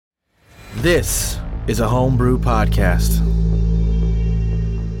This is a homebrew podcast.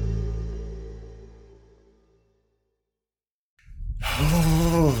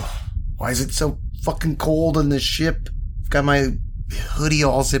 Oh, why is it so fucking cold on this ship? I've got my hoodie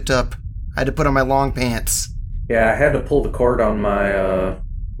all zipped up. I had to put on my long pants. Yeah, I had to pull the cord on my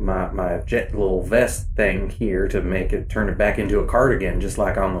my jet little vest thing here to make it turn it back into a cardigan, just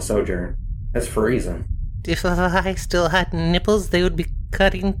like on the Sojourn. It's freezing. If I still had nipples, they would be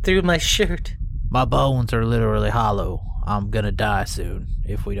cutting through my shirt. My bones are literally hollow. I'm gonna die soon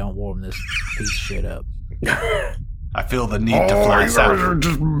if we don't warm this piece of shit up. I feel the need to fly south. You guys are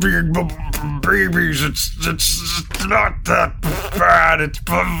just big babies. It's not that bad. It's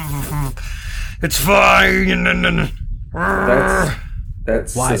fine.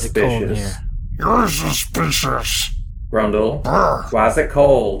 That's Why is it cold suspicious. here? You're suspicious. Grundle, why is it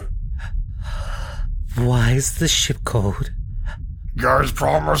cold? Why is the ship cold? You guys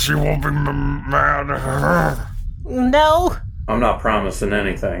promise you won't be mad? No! I'm not promising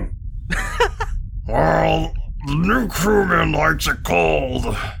anything. Well, the new crewman likes it cold.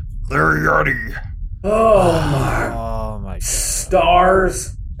 They're Yeti. Oh my God.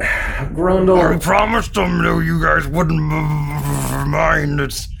 stars. I Grundle. promised them that you guys wouldn't mind.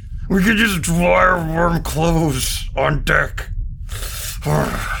 We could just wear warm clothes on deck.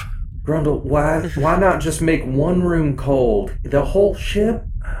 Grundle, why not just make one room cold? The whole ship?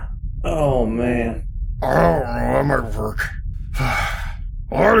 Oh man. I don't know, that might work.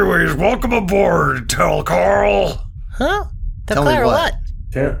 Well, anyways, welcome aboard, Tell Carl. Huh? Tell me Claire, what?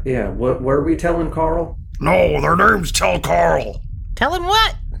 What are we telling Carl? No, their name's Tell Carl. Tell him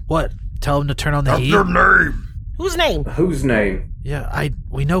what? What? Tell him to turn on the That's heat? their name. Whose name? Whose name? Yeah,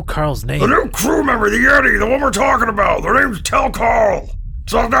 we know Carl's name. The new crew member, the Yeti, the one we're talking about. Their name's Tell Carl.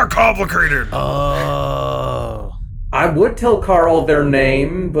 It's not that complicated. Oh. I would tell Carl their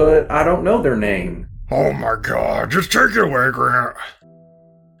name, but I don't know their name. Oh my god, just take it away, Grant.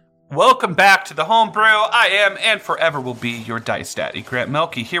 Welcome back to the Homebrew. I am and forever will be your Dice Daddy, Grant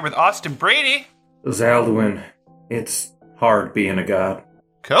Melky, here with Austin Brady, Zaldwin, it's hard being a god.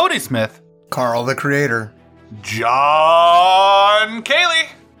 Cody Smith, Carl, the creator. John Cayley,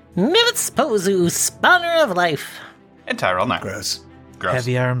 Nivitz Pozu, spawner of life. and Tyrell Knight. Gross. Gross.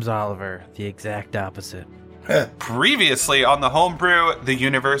 Heavy Arms Oliver, the exact opposite. Previously on the Homebrew, the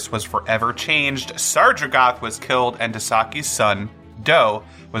universe was forever changed. Sardragoth was killed, and Dasaki's son, Do,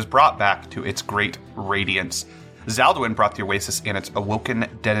 was brought back to its great radiance. Zaldwin brought the Oasis and its awoken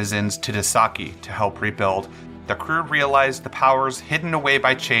denizens to Dasaki to help rebuild. The crew realized the powers hidden away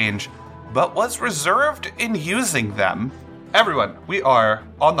by change, but was reserved in using them. Everyone, we are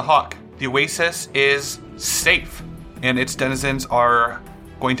on the hawk. The Oasis is safe, and its denizens are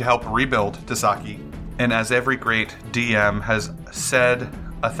going to help rebuild Dasaki. And as every great DM has said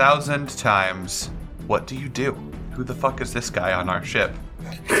 1,000 times, what do you do? Who the fuck is this guy on our ship?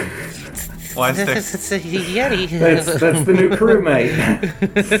 Why is there... It's a Yeti. That's the new crewmate.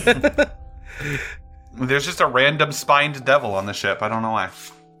 There's just a random spined devil on the ship. I don't know why.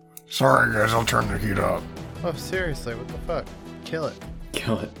 Sorry, guys, I'll turn the heat up. Oh, seriously, what the fuck? Kill it.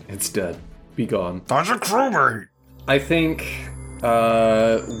 Kill it. It's dead. Be gone. That's a crewmate. I think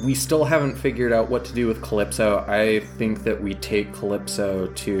we still haven't figured out what to do with Calypso. I think that we take Calypso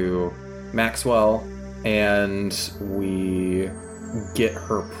to Maxwell and we get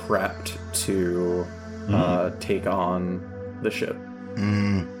her prepped to take on the ship.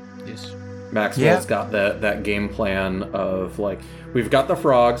 Yes. Maxwell's got that game plan of, like, we've got the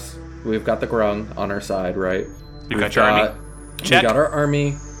frogs, we've got the grung on our side, right? You got your army. Check. We got our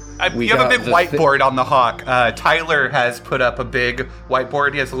army. You have a big whiteboard on the hawk. Tyler has put up a big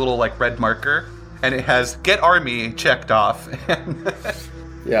whiteboard. He has a little, like, red marker, and it has Get Army checked off.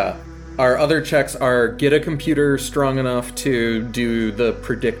 Yeah. Our other checks are get a computer strong enough to do the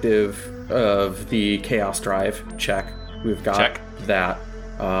predictive of the chaos drive check. We've got that.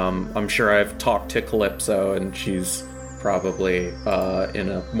 I'm sure I've talked to Calypso, and she's probably in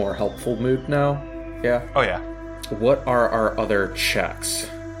a more helpful mood now. Yeah. Oh, yeah. What are our other checks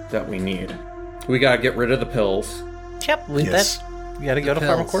that we need? We gotta get rid of the pills. Yep, we gotta go to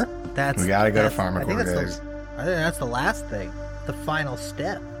pills. Pharmacore. That's We gotta go to that's- I think Pharmacore, that's guys. I think that's the last thing. The final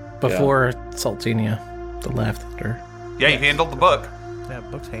step. Before Saltinia, the left after. Yeah, you handled the book. Yeah,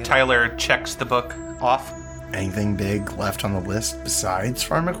 book's handled. Tyler checks the book off. Anything big left on the list besides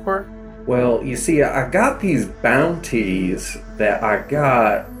Pharmacore? Well, you see, I got these bounties that I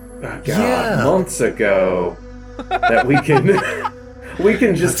got months ago that we can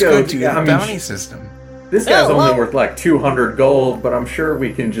just Let's go to the bounty system. This guy's only worth like 200 gold, but I'm sure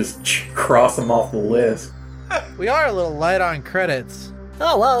we can just cross him off the list. We are a little light on credits.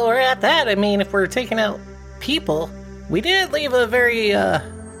 Oh, well, we're at that. I mean, if we're taking out people, we did leave a very,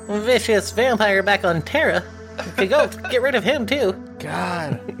 vicious vampire back on Terra. We could go get rid of him, too.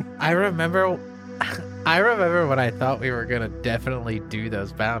 God, I remember when I thought we were gonna definitely do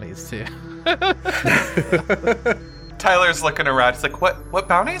those bounties too. Tyler's looking around. He's like, what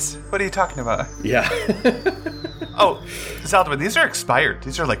bounties? What are you talking about? Yeah. Oh, Zaldwin, these are expired.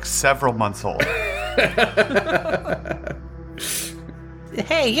 These are like several months old.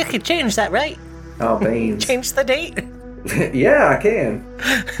 Hey, you could change that, right? Oh, Baines. Change the date? Yeah, I can.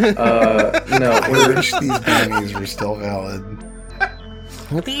 No, I wish these bounties were still valid.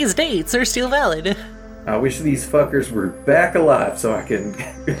 These dates are still valid. I wish these fuckers were back alive so I can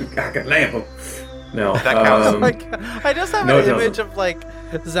lamp them. No, That counts. I just have No, an it image doesn't. of like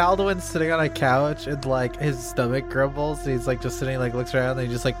Zaldwin sitting on a couch and like his stomach grumbles. And he's like just sitting, like looks around and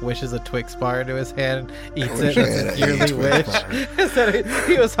he just like wishes a Twix bar into his hand, eats it. That's his yearly wish. Said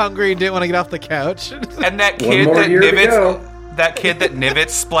he was hungry and didn't want to get off the couch. And that One kid more that year to go.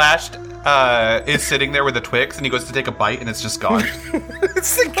 Nivets splashed is sitting there with the Twix, and he goes to take a bite, and it's just gone.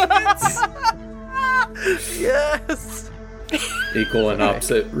 It's the kids. Yes. Equal and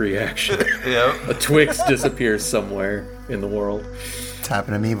opposite reaction. Yep. A Twix disappears somewhere in the world. It's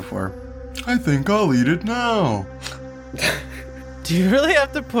happened to me before. I think I'll eat it now. Do you really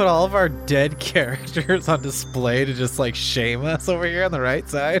have to put all of our dead characters on display to just like shame us over here on the right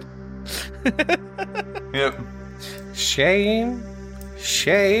side? Yep. Shame.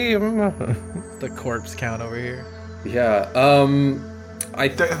 The corpse count over here. Yeah, I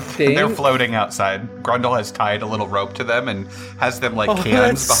think... They're floating outside. Grundle has tied a little rope to them and has them like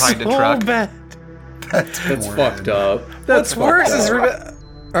cans behind a truck. Bad. That's fucked up. What's worse is up.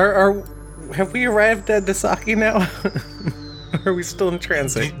 have we arrived at Dasaki now? Or are we still in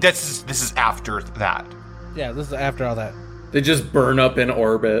transit? This is after that. Yeah, this is after all that. They just burn up in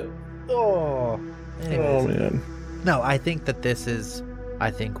orbit. Oh. Anyways. Man. No, I think that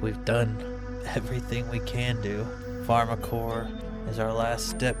I think we've done everything we can do. Pharmacore is our last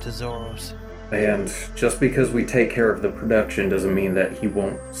step to Zoros. And just because we take care of the production doesn't mean that he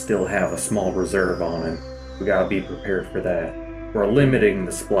won't still have a small reserve on him. We gotta be prepared for that. We're limiting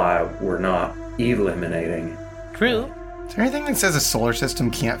the supply, we're not eliminating. True. Is there anything that says a solar system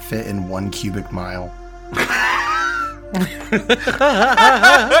can't fit in 1 cubic mile?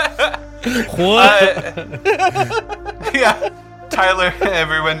 What? Yeah. Tyler,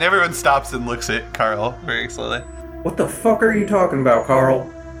 everyone stops and looks at Carl very slowly. What the fuck are you talking about, Carl?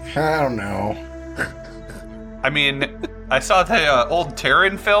 I don't know. I mean, I saw the old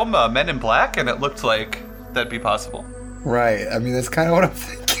Terran film, Men in Black, and it looked like that'd be possible. Right. I mean, that's kind of what I'm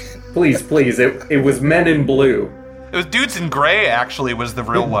thinking. Please, it was Men in Blue. It was Dudes in Gray, actually, was the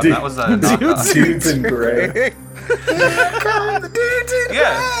real one. That was a knockoff. Dudes in Gray. Carl, the dudes in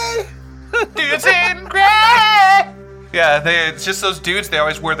Yeah. Dudes in Gray! Yeah, it's just those dudes, they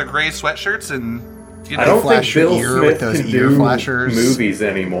always wear the gray sweatshirts and... You know, I don't think flash your Bill ear Smith with those can ear do flashers. movies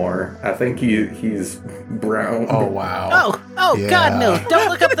anymore. I think he's brown. Oh, wow. Oh, Yeah. God, no. Don't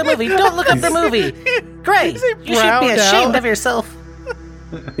look up the movie. Don't look up the movie. Great. You should be browned ashamed out? of yourself.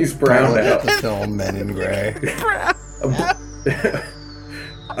 He's browned Probably out. the film Men in Gray.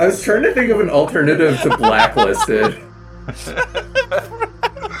 I was trying to think of an alternative to Blacklisted.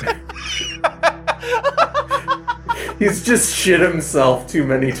 He's just shit himself too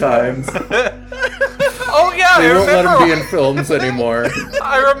many times. oh, yeah, They I won't let remember. him be in films anymore.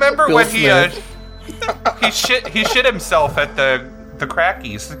 I remember Bill when Smith. he shit himself at the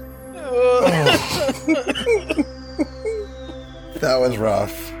Crackies. That was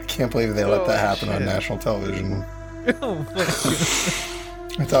rough. I can't believe they let that happen on national television. I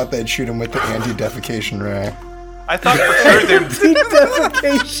thought they'd shoot him with the anti-defecation ray. I thought for sure they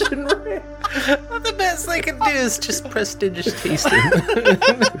Defecation ray. The best they can do is just prestigious tasting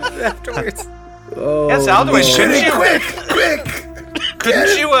afterwards. Oh, Yes, Aldwin, shouldn't you Quick!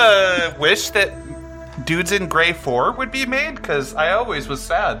 couldn't you wish that Dudes in Gray 4 would be made? Because I always was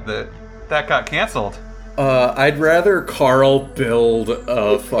sad that got canceled. I'd rather Carl build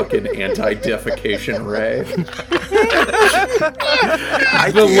a fucking anti-defecation ray.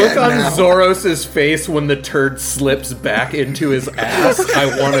 The look on Zoros' face when the turd slips back into his ass, I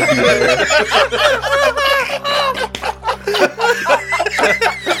want to be there.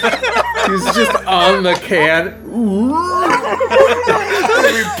 He's just on the can.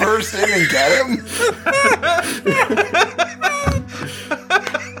 Did we burst in and get him?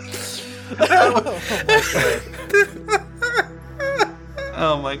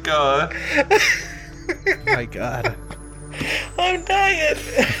 Oh my god. My God. I'm dying.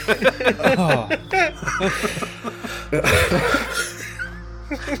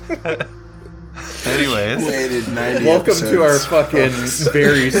 Anyways, Waited 90 Welcome to our episodes. fucking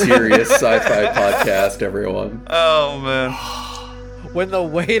very serious sci-fi podcast, everyone. oh man, When the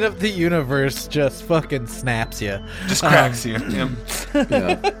weight of the universe just fucking snaps you. just cracks you. Yep.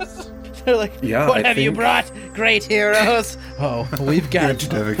 Yeah. They're like, Yeah, what I have you think- brought, great heroes? Oh, we've got it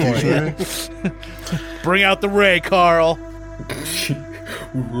for you. Bring out the ray, Carl.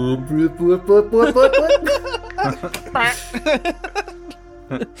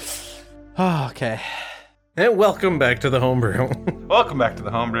 Oh, okay. And welcome back to the homebrew. Welcome back to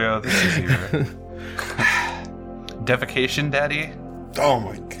the homebrew. This is your defecation daddy. Oh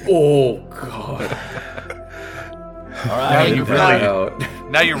my god. Oh god. All Now right, you Angry really,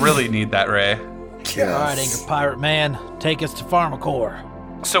 Pirate. now you really need that, Ray. All right, Angry Pirate Man, take us to Pharmacore.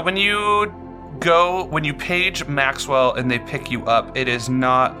 So when you page Maxwell and they pick you up, it is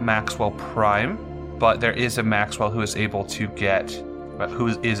not Maxwell Prime, but there is a Maxwell who is able to who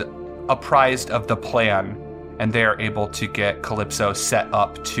is apprised of the plan, and they are able to get Calypso set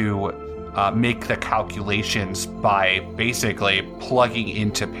up to make the calculations by basically plugging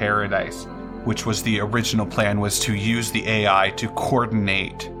into Paradise, which was the original plan, was to use the AI to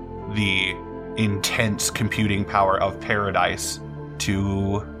coordinate the intense computing power of Paradise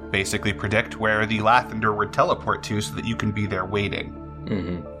to basically predict where the Lathander would teleport to so that you can be there waiting.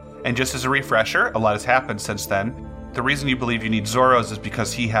 Mm-hmm. And just as a refresher, a lot has happened since then. The reason you believe you need Zoros is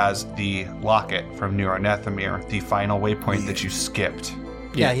because he has the locket from New Arnethamir, the final waypoint that you skipped.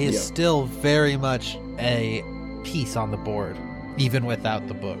 Yeah, he is still very much a piece on the board, even without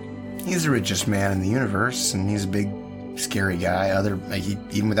the book. He's the richest man in the universe, and he's a big, scary guy.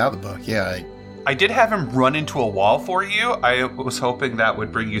 Even without the book, yeah. I did have him run into a wall for you. I was hoping that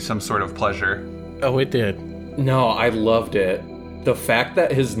would bring you some sort of pleasure. Oh, it did. No, I loved it. The fact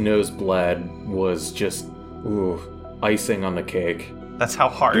that his nose bled was just, icing on the cake. That's how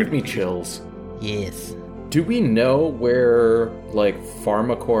Gave hard. me chills. Yes. Do we know where, like,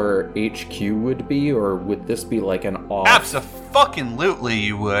 Pharmacore HQ would be, or would this be like an off? Abso-fucking-lutely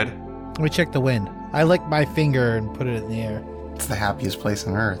you would. Let me check the wind. I licked my finger and put it in the air. It's the happiest place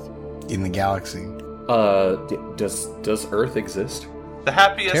on Earth, in the galaxy. Does Earth exist? The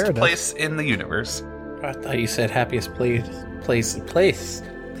happiest Terra does. place in the universe. I thought you said happiest place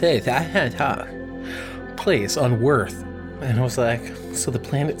on Worth. And I was like, so the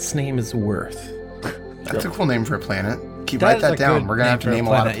planet's name is Worth. That's a cool name for a planet. That Write is a that down. good We're gonna have to name name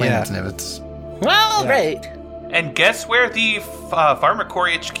for a a lot of planet, planets, yeah. Nivets. Well, right. And guess where the Pharmacore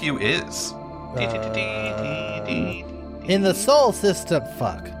HQ is? In the soul system,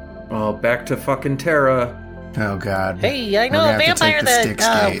 fuck. Oh, back to fucking Terra. Oh god. Hey, I know We're a gonna have to vampire take the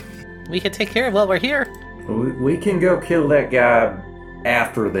that Styx gate. we could take care of while we're here. We can go kill that guy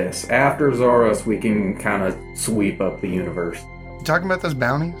after this. After Zoros, we can kind of sweep up the universe. You talking about those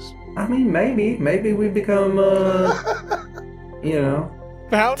bounties? I mean, maybe we become,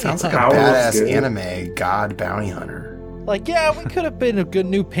 Bounty Sounds like a Power badass skill. anime god bounty hunter. Like, yeah, we could have been a good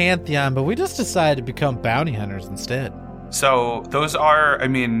new pantheon, but we just decided to become bounty hunters instead. So those are, I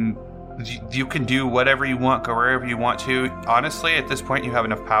mean, you can do whatever you want, go wherever you want to. Honestly, at this point, you have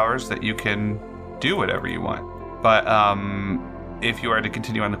enough powers that you can do whatever you want. But if you are to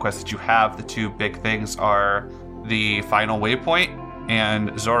continue on the quest that you have, the two big things are the final waypoint and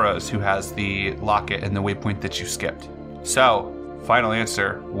Zoros, who has the locket and the waypoint that you skipped. So, final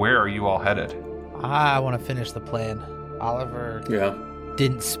answer, where are you all headed? I want to finish the plan. Oliver Yeah.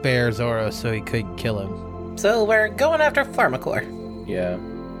 didn't spare Zoros so he couldn't kill him. So we're going after Pharmacore. Yeah.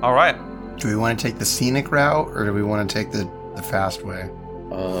 All right. Do we want to take the scenic route, or do we want to take the fast way?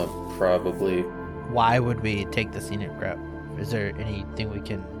 Probably. Why would we take the scenic route? Is there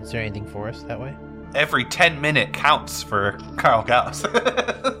anything for us that way? Every 10-minute counts for Carl Gauss.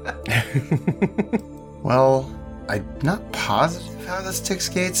 Well, I'm not positive how the Styx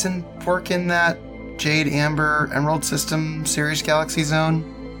gates work in that Jade, Amber, Emerald system, Sirius Galaxy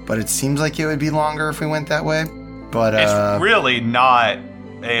Zone, but it seems like it would be longer if we went that way. But It's really not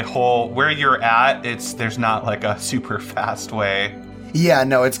a whole, where you're at, there's not like a super fast way. yeah,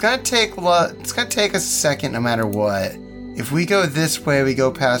 no, it's gonna take a second no matter what. If we go this way, we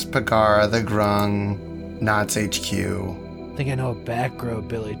go past Pagara, the Grung, Knott's HQ. I think I know a back road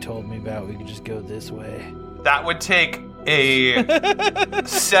Billy told me about. We could just go this way. That would take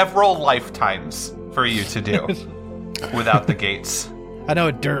several lifetimes for you to do without the gates. I know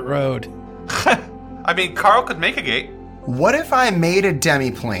a dirt road. I mean, Carl could make a gate. What if I made a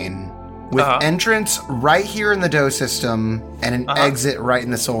demiplane with entrance right here in the DOE system and an exit right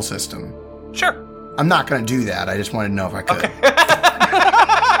in the Sol system? Sure. I'm not going to do that. I just wanted to know if I could.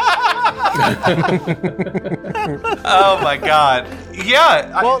 Oh my god.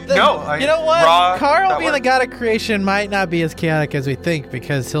 Yeah. Well, then, you know what? Raw, Carl being the god of creation might not be as chaotic as we think,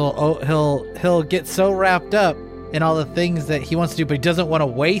 because he'll get so wrapped up in all the things that he wants to do, but he doesn't want to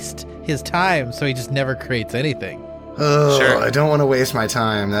waste his time, so he just never creates anything. Oh, Sure. I don't want to waste my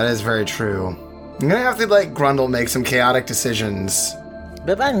time. That is very true. I'm gonna have to let Grundle make some chaotic decisions.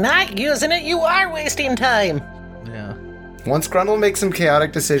 But by not using it, you are wasting time. Yeah. Once Grundle makes some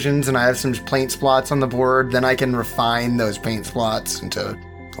chaotic decisions and I have some paint spots on the board, then I can refine those paint spots into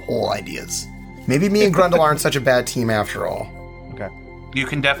whole ideas. Maybe me and Grundle aren't such a bad team after all. Okay. You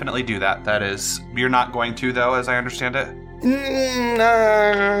can definitely do that. That is, you're not going to, though, as I understand it.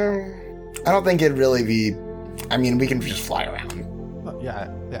 I don't think it'd really be. I mean, we can just fly around. Yeah,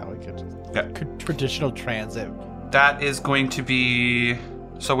 we could just... Yeah. Traditional transit. That is going to be...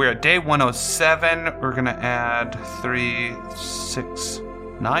 So we're at day 107. We're going to add 3, 6,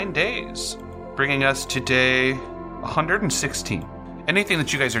 9 days, bringing us to day 116. Anything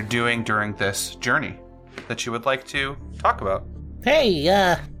that you guys are doing during this journey that you would like to talk about?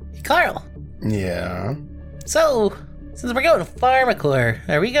 Hey, Carl. Yeah. So, since we're going to Pharmacore,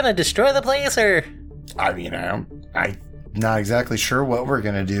 are we gonna destroy the place, or? I mean, I'm not exactly sure what we're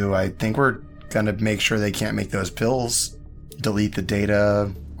gonna do. I think we're gonna make sure they can't make those pills. Delete the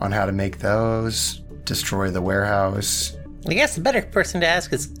data on how to make those. Destroy the warehouse. I guess the better person to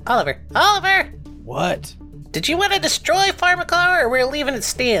ask is Oliver. Oliver! What? Did you want to destroy Pharmacore, or we're leaving it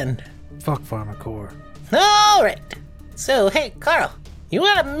stand? Fuck Pharmacore. Alright. So, hey, Carl, you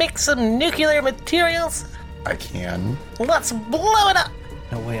want to mix some nuclear materials? I can. Let's blow it up!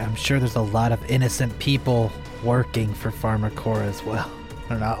 No way, I'm sure there's a lot of innocent people working for Pharmacore as well.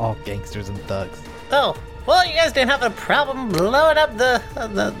 They're not all gangsters and thugs. Oh, well, you guys didn't have a problem blowing up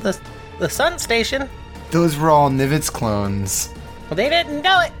the sun station. Those were all Nivitz clones. Well, they didn't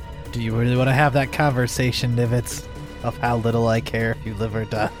know it. Do you really want to have that conversation, Nivitz, of how little I care if you live or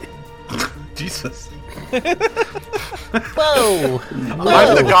die? Jesus. Whoa!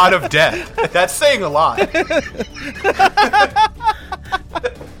 I'm the god of death. That's saying a lot.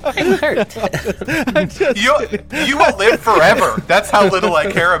 I'm hurt. You will live forever. That's how little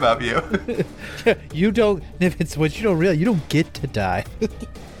I care about you. You don't, Nivitz, what you don't realize, you don't get to die.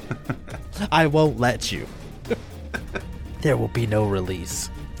 I won't let you. There will be no release.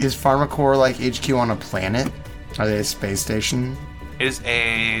 Is Pharmacore like HQ on a planet? Are they a space station? It is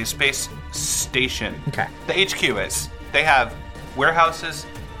a space station. Okay. The HQ is. They have warehouses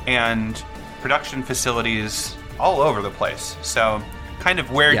and production facilities all over the place. So kind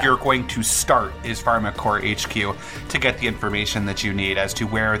of where you're going to start is Pharmacore HQ to get the information that you need as to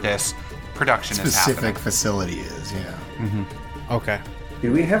where this production is happening. Specific facility is, yeah. Mm-hmm. Okay.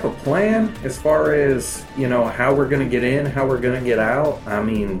 Do we have a plan as far as, how we're going to get in, how we're going to get out? I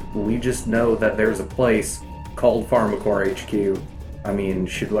mean, we just know that there's a place called Pharmacore HQ. I mean,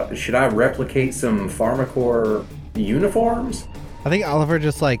 should I replicate some Pharmacore uniforms? I think Oliver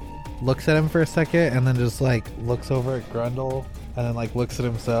just, looks at him for a second and then just, looks over at Grundle and then, looks at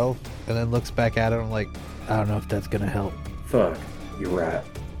himself and then looks back at him I don't know if that's going to help. Fuck, you're right.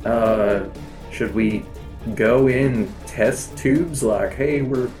 Should we go in test tubes hey,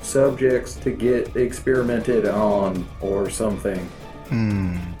 we're subjects to get experimented on or something?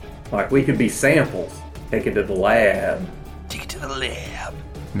 We could be samples, taken to the lab. Take it to the lab.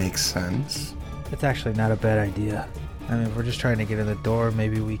 Makes sense. It's actually not a bad idea. I mean, if we're just trying to get in the door,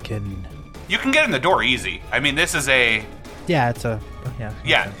 maybe we can... You can get in the door easy. I mean, this is a... Yeah, it's a... Yeah.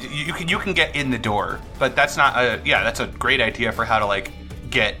 Yeah, you can get in the door, but that's not a... Yeah, that's a great idea for how to,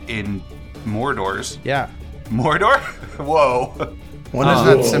 get in more doors. Yeah. Mordor? Whoa. One does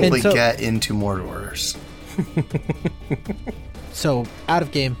not simply get into Mordors. So, out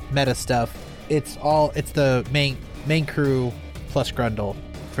of game meta stuff, it's the main crew plus Grundle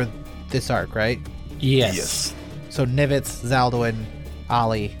for this arc, right? Yes. So Nivitz, Zaldwin,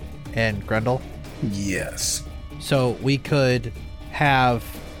 Ollie, and Grundle? Yes. So we could have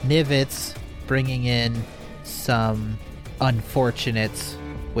Nivitz bringing in some unfortunates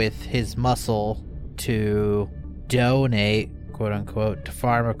with his muscle to donate, quote unquote, to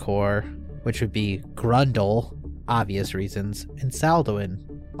Pharmacore, which would be Grundle, obvious reasons, and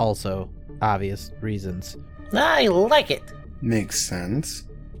Zaldwin, also obvious reasons. I like it. Makes sense.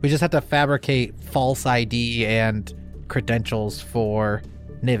 We just have to fabricate false ID and credentials for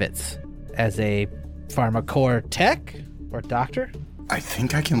Nivitz as a Pharmacore tech or doctor. I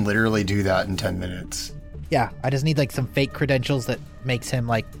think I can literally do that in 10 minutes. Yeah, I just need some fake credentials that makes him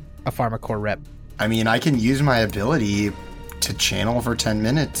a Pharmacore rep. I mean, I can use my ability to channel for 10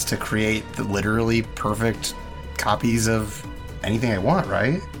 minutes to create the literally perfect copies of anything I want,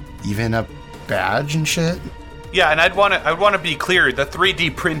 right? even a badge and shit? Yeah, and I'd want to be clear, the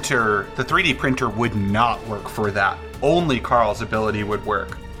 3D printer would not work for that. Only Carl's ability would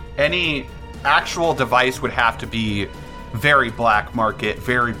work. Any actual device would have to be very black market,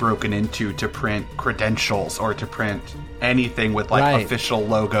 very broken into to print credentials or to print anything with official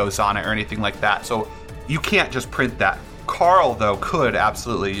logos on it or anything like that. So you can't just print that. Carl, though, could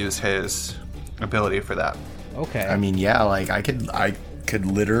absolutely use his ability for that. Okay. I mean, yeah, like I could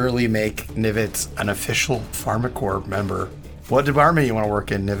literally make Nivitz an official PharmaCorp member. What department do you want to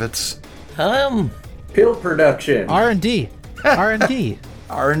work in, Nivitz? Pill production. R&D. R&D.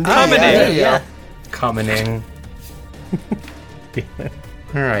 R&D. Yeah. Commoning.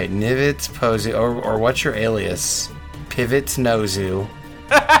 All right, Nivitz Posey, or what's your alias? Pivots Nozu.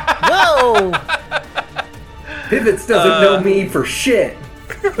 Whoa! Pivots doesn't know me for shit.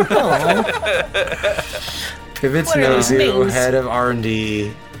 Pivots What are these Nozu, names? head of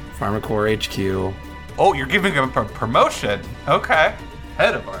R&D, PharmaCorp HQ. Oh, you're giving him a promotion. Okay.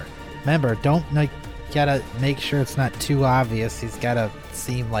 Head of art. Remember, don't gotta make sure it's not too obvious. He's gotta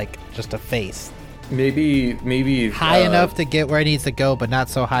seem like just a face. Maybe High enough to get where he needs to go, but not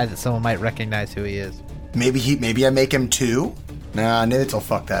so high that someone might recognize who he is. Maybe I make him 2? Nah, Nivitz will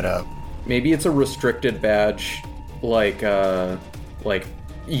fuck that up. Maybe it's a restricted badge, like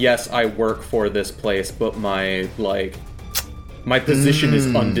yes, I work for this place, but my position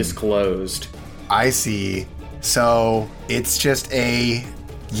is undisclosed. I see. So it's just so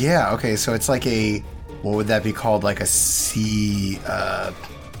it's like what would that be called? Like a C,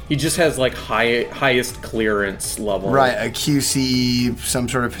 He just has like highest clearance level. right, a QC, some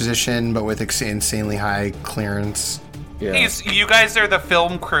sort of position, but with insanely high clearance. Yeah. You guys are the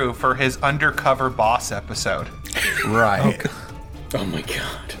film crew for his undercover boss episode. Right. Oh my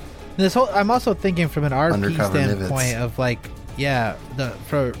god. I'm also thinking from an RP Undercover standpoint Nivitz. of like, yeah,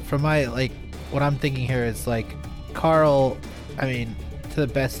 from my like, what I'm thinking here is like, Carl. I mean, to the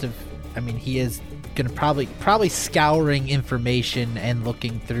best of, he is gonna probably scouring information and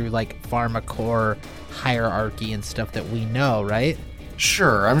looking through like PharmaCorp hierarchy and stuff that we know, right?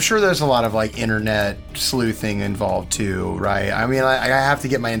 Sure, I'm sure there's a lot of like internet sleuthing involved too, right? I mean, I have to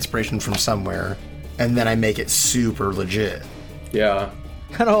get my inspiration from somewhere, and then I make it super legit. Yeah.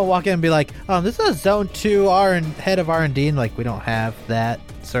 I don't walk in and be like, this is a Zone 2 head of R&D, and like, we don't have that,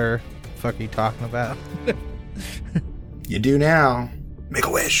 sir. What the fuck are you talking about? You do now. Make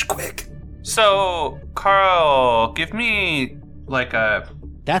a wish, quick. So, Carl, give me like a...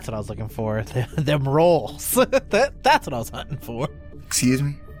 That's what I was looking for. Them rolls. That's what I was hunting for. Excuse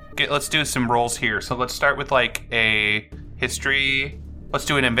me? Let's do some rolls here. So let's start with like a history. Let's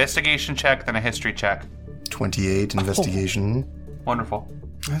do an investigation check, then a history check. 28 investigation. Wonderful.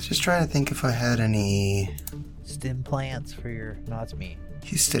 I was just trying to think if I had any Stim plants for your... No, it's me.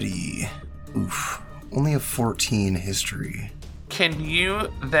 history. Oof. Only a 14 history. Can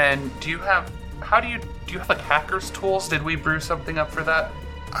you then... Do you have like hacker's tools? Did we brew something up for that?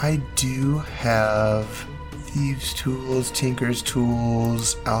 I do have thieves' tools, tinker's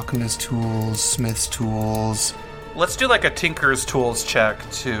tools, alchemist tools, smith's tools. Let's do like a tinker's tools check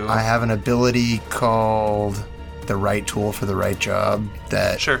too. I have an ability called the right tool for the right job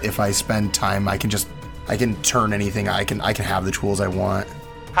that if I spend time, I can turn anything. I can have the tools I want.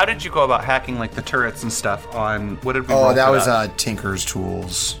 How did you go about hacking like the turrets and stuff on... What did we roll Oh, that for was tinker's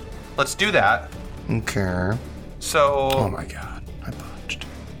tools. Let's do that. Okay. So... Oh my god. I botched.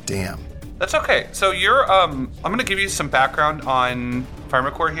 Damn. That's okay. So you're, I'm going to give you some background on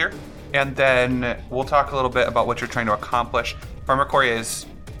PharmaCorp here, and then we'll talk a little bit about what you're trying to accomplish. PharmaCorp is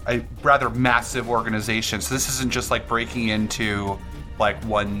a rather massive organization, so this isn't just like breaking into like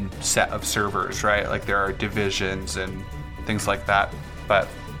one set of servers, right? Like there are divisions and things like that. But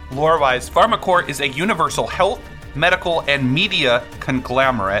lore-wise, PharmaCorp is a universal health, medical, and media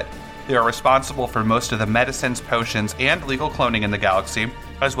conglomerate. They are responsible for most of the medicines, potions, and legal cloning in the galaxy,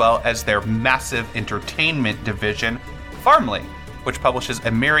 as well as their massive entertainment division, Farmly, which publishes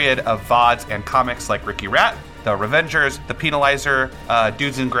a myriad of VODs and comics like Ricky Rat, The Revengers, The Penalizer,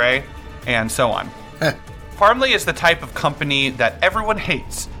 Dudes in Grey, and so on. Farmly is the type of company that everyone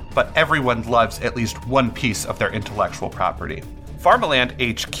hates, but everyone loves at least one piece of their intellectual property. Pharmaland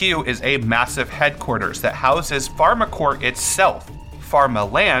HQ is a massive headquarters that houses PharmaCorp itself,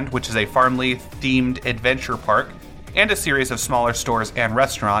 Pharmaland, which is a Farmly-themed adventure park, and a series of smaller stores and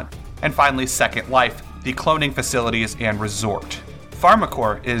restaurant, and finally Second Life, the cloning facilities and resort.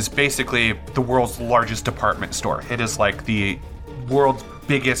 PharmaCorp is basically the world's largest department store. It is like the world's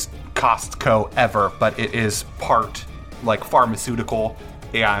biggest Costco ever, but it is part like pharmaceutical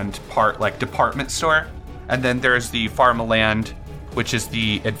and part like department store. And then there's the Pharmaland which is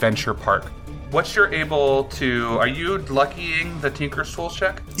the adventure park. What's your able to... Are you luckying the Tinker's Tools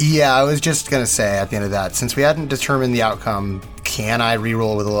check? Yeah, I was just going to say at the end of that, since we hadn't determined the outcome, can I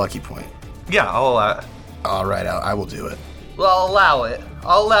reroll with a lucky point? Yeah, I'll allow it. All right, I will do it. Well, I'll allow it.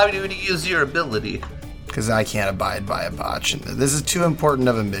 I'll allow you to use your ability. Because I can't abide by a botch. This is too important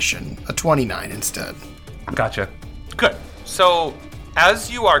of a mission. A 29 instead. Gotcha. Good. So,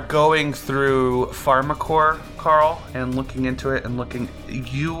 as you are going through PharmaCore, Carl, and looking into it and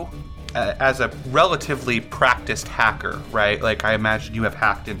you... as a relatively practiced hacker, right? Like, I imagine you have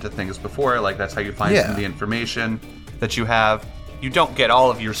hacked into things before. Like, that's how you find some of the information that you have. You don't get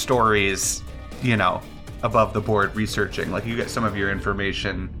all of your stories, above the board researching. Like, you get some of your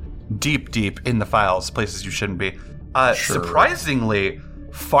information deep in the files, places you shouldn't be. Sure. Surprisingly,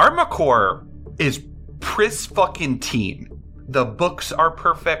 PharmaCore is pristine. The books are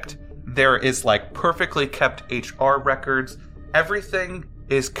perfect. There is, perfectly kept HR records. Everything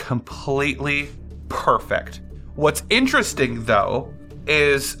is completely perfect. What's interesting, though,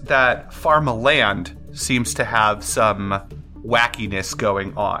 is that Pharmaland seems to have some wackiness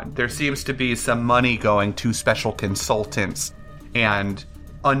going on. There seems to be some money going to special consultants and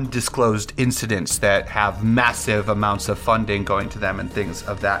undisclosed incidents that have massive amounts of funding going to them and things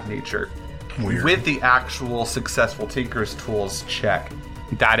of that nature. Weird. With the actual successful Tinker's Tools check,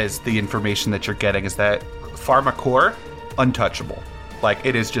 that is the information that you're getting, is that PharmaCore, untouchable.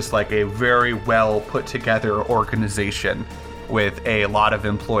 It is just a very well put together organization with a lot of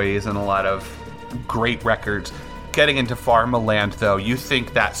employees and a lot of great records. Getting into Pharmaland, though, you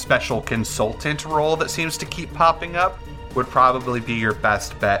think that special consultant role that seems to keep popping up would probably be your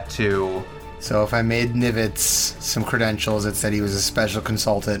best bet to... So if I made Nivitz some credentials that said he was a special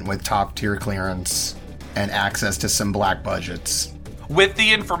consultant with top tier clearance and access to some black budgets. With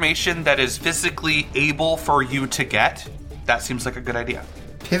the information that is physically able for you to get... That seems like a good idea.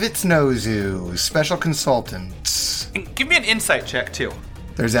 Pivot's Nozu, special consultant. And give me an insight check, too.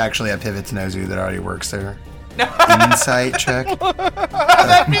 There's actually a Pivot's Nozu that already works there. Insight check?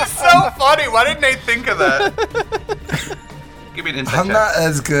 That'd be so funny. Why didn't I think of that? Give me an insight check. I'm not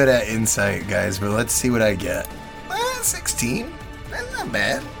as good at insight, guys, but let's see what I get. 16? That's not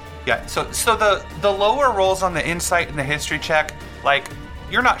bad. Yeah, so the lower rolls on the insight and the history check,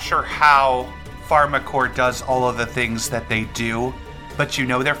 you're not sure how... PharmaCore does all of the things that they do, but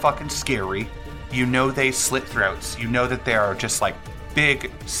they're fucking scary. They slit throats. That they are just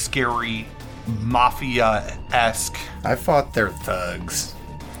big, scary, mafia-esque. I fought their thugs,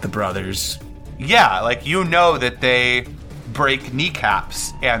 the brothers. Yeah, that they break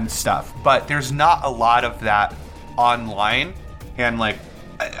kneecaps and stuff, but there's not a lot of that online. And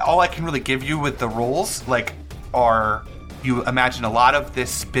all I can really give you with the rules, are you imagine a lot of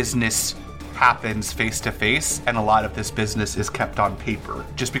this business happens face to face, and a lot of this business is kept on paper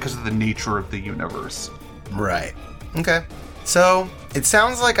just because of the nature of the universe. Right. Okay. So it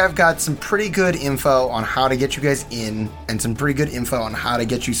sounds like I've got some pretty good info on how to get you guys in, and some pretty good info on how to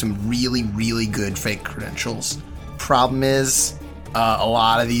get you some really, really good fake credentials. Problem is, a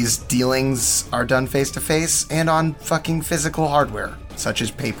lot of these dealings are done face to face and on fucking physical hardware, such as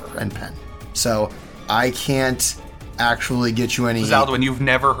paper and pen. So I can't actually get you any... Zaldwin, you've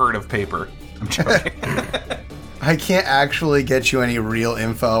never heard of paper. I'm joking. I can't actually get you any real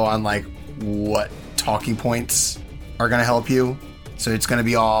info on what talking points are going to help you. So it's going to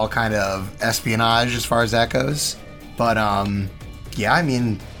be all kind of espionage as far as that goes. But yeah,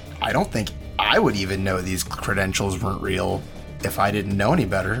 I don't think I would even know these credentials weren't real if I didn't know any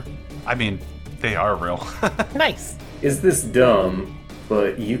better. They are real. Nice. Is this dumb,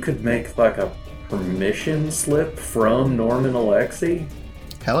 but you could make a permission slip from Norman Alexi?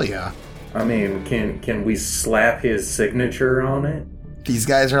 Hell yeah. Can we slap his signature on it? These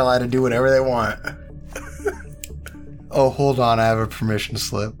guys are allowed to do whatever they want. Oh, hold on, I have a permission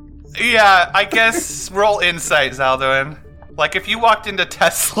slip. Yeah, I guess roll insight, Zaldwin. If you walked into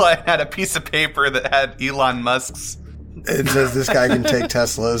Tesla and had a piece of paper that had Elon Musk's... It says this guy can take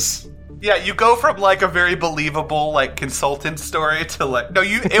Teslas. Yeah, you go from a very believable consultant story to no,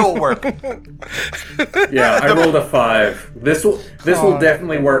 it will work. Yeah, I rolled a 5. This will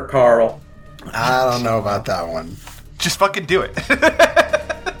definitely work, Carl. I don't know about that one. Just fucking do it.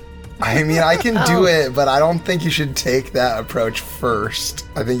 I can do it, but I don't think you should take that approach first.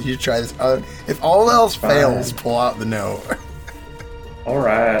 I think you should try this. If all else fails, pull out the note. All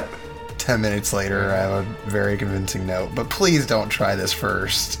right. 10 minutes later, I have a very convincing note, but please don't try this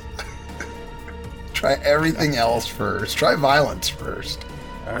first. Try everything else first. Try violence first.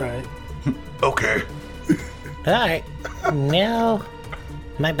 All right. Okay. Alright. Now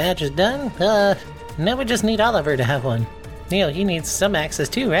my badge is done. Now we just need Oliver to have one. Neil, he needs some access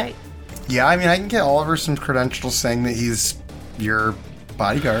too, right? Yeah, I mean, I can get Oliver some credentials saying that he's your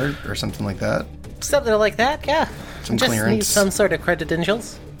bodyguard or something like that. Something like that, yeah. Some Just clearance. need some sort of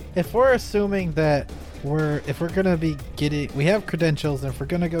credentials. If we're assuming that if we're gonna be we have credentials, and if we're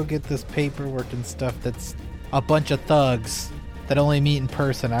gonna go get this paperwork and stuff that's a bunch of thugs that only meet in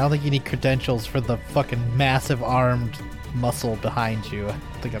person, I don't think you need credentials for the fucking massive armed muscle behind you. I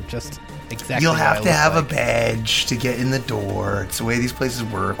think I'm just exactly You'll what have I to look have like. a badge to get in the door. It's the way these places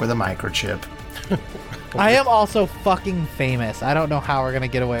work with a microchip. I am also fucking famous. I don't know how we're gonna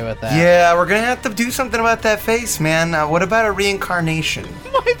get away with that. Yeah, we're gonna have to do something about that face, man. What about a reincarnation?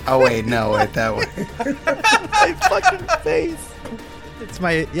 Oh wait, no, wait, that way. My fucking face. It's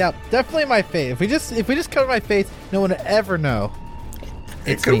definitely my face. If we just cover my face, no one would ever know.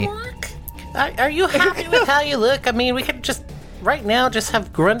 It's me. Are you happy with how you look? I mean, we could just, right now, just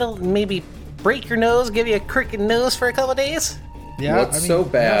have Grundle maybe break your nose, give you a crooked nose for a couple days? Yeah. What's so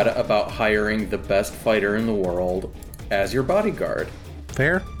bad about hiring the best fighter in the world as your bodyguard?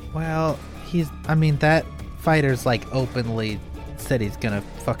 Fair. Well, that fighter's like openly said he's gonna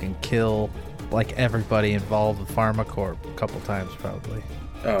fucking kill like everybody involved with PharmaCorp a couple times probably.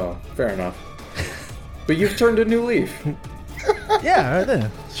 Oh, fair enough. But you've turned a new leaf. Yeah, right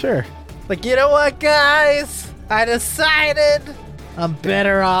then. Sure. Like, you know what, guys? I decided I'm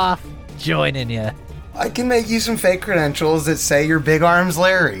better off joining you. I can make you some fake credentials that say you're Big Arms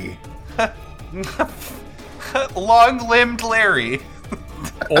Larry. Long-limbed Larry.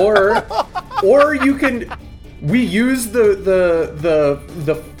 Or you can. We use the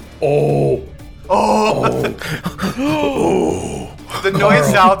The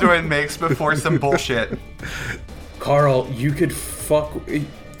noise Zalduin makes before some bullshit. Carl, you could fuck with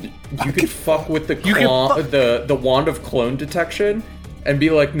the wand of clone detection and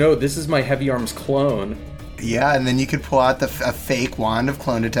be like, no, this is my heavy arms clone. Yeah, and then you could pull out a fake wand of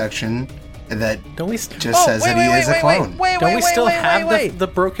clone detection that says that he is a clone. Don't we still have the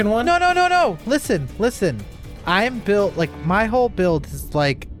broken one? No. Listen. I'm built, like, my whole build is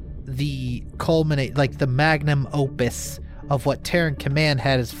like the the magnum opus of what Terran Command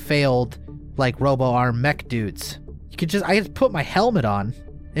had as failed, like, robo-arm mech dudes. I just put my helmet on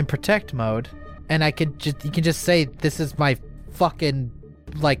in protect mode, and you can just say, this is my fucking,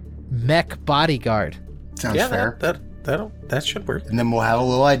 like, mech bodyguard. Sounds fair. That should work. And then we'll have a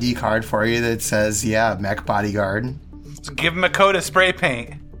little ID card for you that says, yeah, mech bodyguard. So give him a coat of spray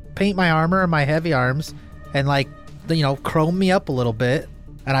paint. Paint my armor and my heavy arms, and, like, chrome me up a little bit,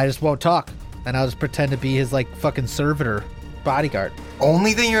 and I just won't talk. And I'll just pretend to be his, like, fucking servitor bodyguard.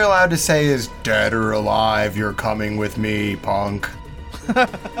 Only thing you're allowed to say is, dead or alive, you're coming with me, punk.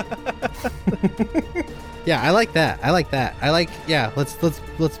 Yeah, I like that.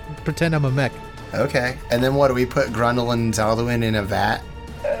 Let's pretend I'm a mech. Okay. And then what, do we put Grundle and Zalduin in a vat?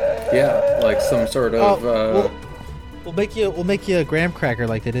 Yeah, like some sort of. We'll make you a graham cracker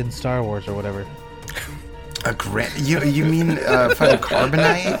like they did in Star Wars or whatever. You mean fucking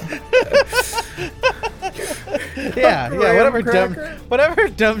carbonite? Yeah, whatever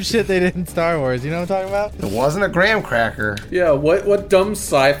dumb shit they did in Star Wars. You know what I'm talking about? It wasn't a graham cracker. Yeah, what dumb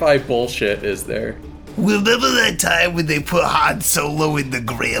sci-fi bullshit is there? Remember that time when they put Han Solo in the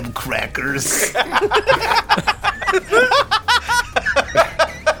graham crackers?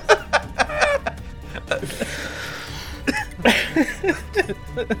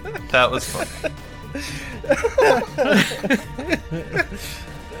 That was fun.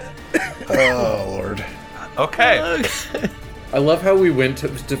 Oh, Lord. Okay. I love how we went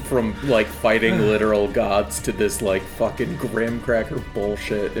from, like, fighting literal gods to this, like, fucking graham cracker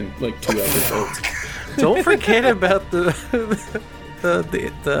bullshit in, like, 2 episodes. Don't forget about the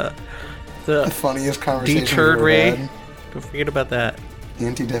funniest conversation deterred we've ray. ever had. Don't forget about that.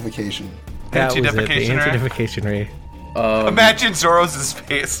 Anti-defecation. That was it, the Anti-defecation ray? anti-defecation ray. Imagine Zoro's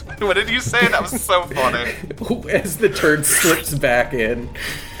face. What did you say? That was so funny. As the turd slips back in.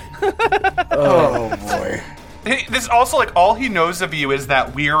 Oh, boy. Hey, this also, like, all he knows of you is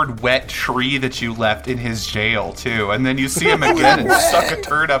that weird wet tree that you left in his jail, too. And then you see him again and suck a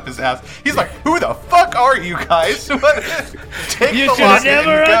turd up his ass. He's like, who the fuck are you guys? Take You the should have locket and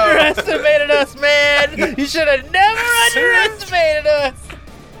never go. underestimated us, man. You should have never underestimated us.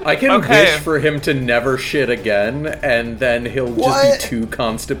 I can Okay. wish for him to never shit again, and then he'll What? just be too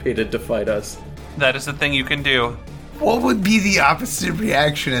constipated to fight us. That is the thing you can do. What would be the opposite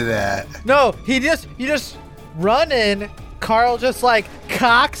reaction to that? No, you just run in. Carl just, like,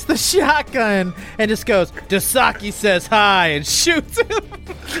 cocks the shotgun and just goes, Dasaki says hi, and shoots him.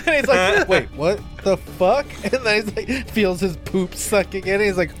 And he's like, wait, what the fuck? And then he's like, feels his poop sucking in. And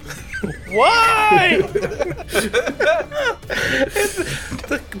he's like, Why?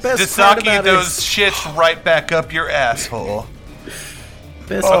 The best part Dasaki about those shits right back up your asshole.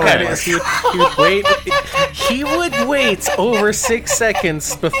 Best part is he would wait over 6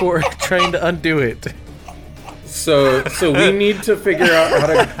 seconds before trying to undo it. So we need to figure out how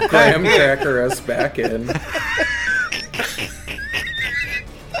to graham cracker us back in.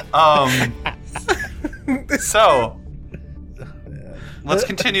 So let's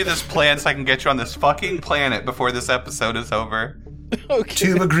continue this plan so I can get you on this fucking planet before this episode is over. Okay.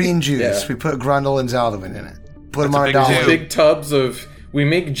 Tube of green juice. Yeah. We put Grundle and Zaldwin in it. Put them That's a on a big dollar. tube. Big tubs of. We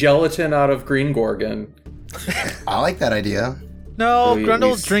make gelatin out of green gorgon. I like that idea. No, We- Grundle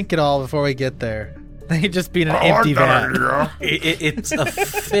will we- drink it all before we get there. They just be in an empty vat. It's a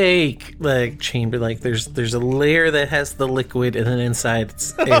fake chamber. Like there's a layer that has the liquid, and then inside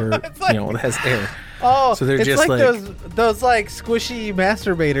it's air. It has air. Oh, So they're it's just like like- those squishy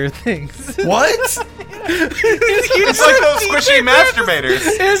masturbator things. What? It's like those squishy masturbators.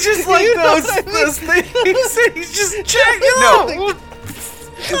 It's just like those things. He's just checking No.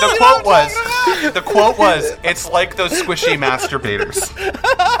 The quote was, "It's like those squishy masturbators."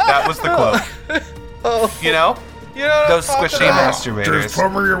 That was the quote. You know? Those squishy masturbators.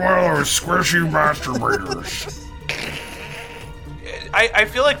 Put me in one of those squishy masturbators. I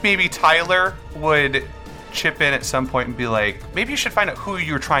feel like maybe Tyler would chip in at some point and be like, maybe you should find out who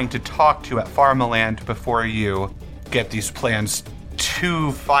you're trying to talk to at Pharmaland before you get these plans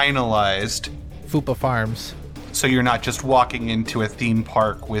too finalized. Fupa Farms. So you're not just walking into a theme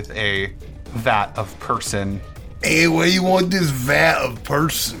park with a vat of person. Hey, where you want this vat of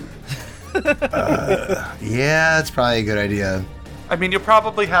person? Yeah, that's probably a good idea. I mean, you'll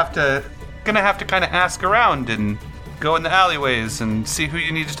probably gonna have to kind of ask around and go in the alleyways and see who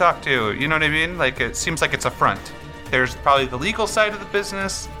you need to talk to. You know what I mean? Like, it seems like it's a front. There's probably the legal side of the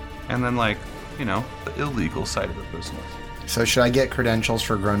business, and then, like, the illegal side of the business. So should I get credentials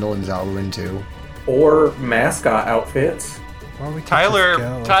for Grundle and Zaldwin too? Or mascot outfits. Where we could Tyler just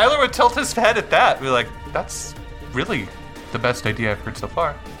go. Tyler would tilt his head at that. Be like, that's really the best idea I've heard so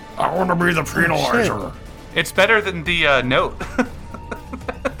far. I want to be the penalizer. It's better than the note.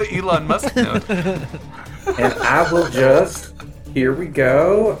 The Elon Musk note. And I will just... Here we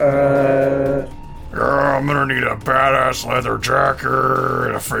go. Yeah, I'm gonna need a badass leather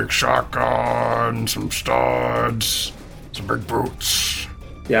jacket, a fake shotgun, some studs, some big boots.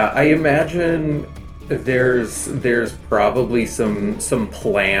 Yeah, I imagine there's probably some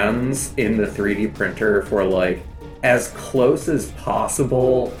plans in the 3D printer for, like, as close as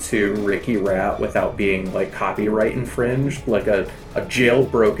possible to Ricky Rat without being, like, copyright infringed, like a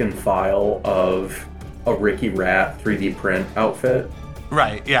jailbroken file of a Ricky Rat 3D print outfit.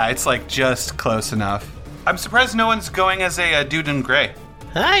 Right, yeah, it's like just close enough. I'm surprised no one's going as a dude in gray.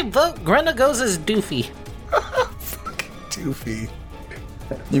 I vote Grenda goes as Doofy. Fucking Doofy.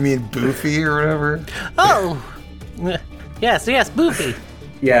 You mean Boofy or whatever? Oh, yes, Boofy.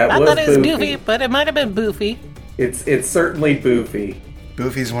 Yeah, it I was thought it was Boofy. Doofy, but it might have been Boofy. It's certainly Boofy.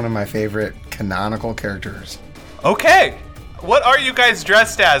 Boofy's one of my favorite canonical characters. Okay, what are you guys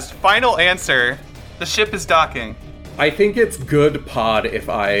dressed as? Final answer. The ship is docking. I think it's good pod if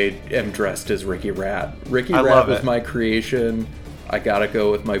I am dressed as Ricky Rat. Ricky I Rat love was it. my creation. I gotta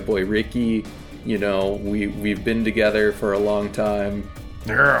go with my boy Ricky. We've been together for a long time.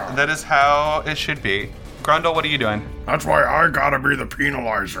 Yeah, That is how it should be. Grundle, what are you doing? that's why I gotta be the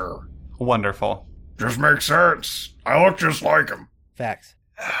penalizer. Wonderful. Just makes sense. I look just like him. Facts.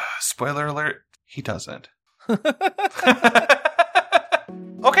 Spoiler alert, he doesn't.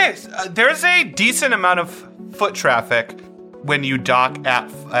 Okay, there's a decent amount of foot traffic when you dock at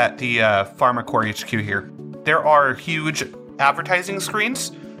the PharmaCore HQ here. There are huge advertising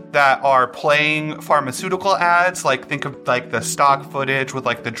screens that are playing pharmaceutical ads, like think of like the stock footage with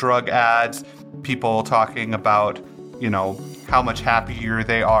like the drug ads, people talking about, how much happier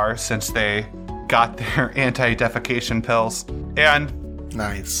they are since they got their anti-defecation pills. And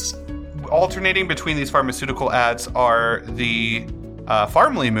Nice. alternating between these pharmaceutical ads are the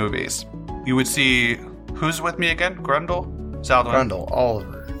Farmly movies. You would see, who's with me again? Grundle? Zaldwin? Grundle,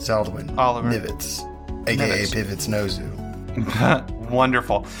 Oliver, Zaldwin, Oliver. Nivets, aka Nivets. Pivot's Nozu.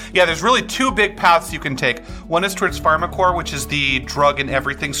 Wonderful. Yeah, there's really two big paths you can take. One is towards PharmaCore, which is the drug and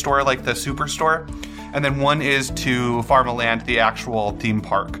everything store, like the superstore. And then one is to Pharmaland, the actual theme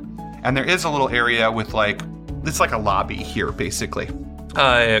park. And there is a little area with it's like a lobby here, basically.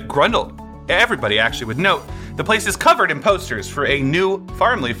 Grundle, everybody actually would note, the place is covered in posters for a new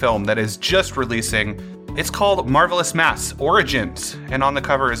Farmly film that is just releasing. It's called Marvelous Mass Origins, and on the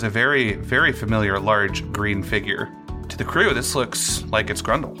cover is a very, very familiar large green figure. To the crew, this looks like it's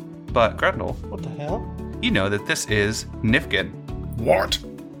Grundle. But Grundle, What the hell? you know that this is Nifkin. What?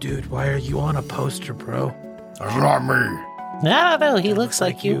 Dude, why are you on a poster, bro? That's not me. I don't know, he looks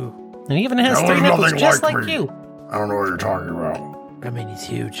like you. And he even has That 3 was nipples nothing just like like me. you. I don't know what you're talking about. I mean, he's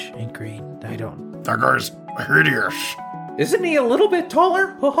huge and green. I don't. That guy's hideous. Isn't he a little bit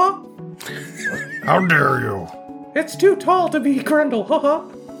taller? Haha. How dare you? It's too tall to be Grundle. Haha.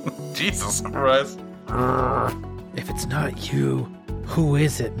 Jesus Christ. If it's not you, who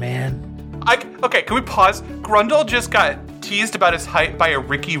is it, man? Okay, can we pause? Grundle just got teased about his height by a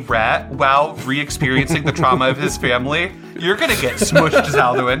Ricky Rat while re-experiencing the trauma of his family. You're gonna get smushed,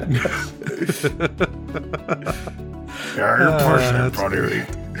 Zaldwin. Yeah, you're pushing it,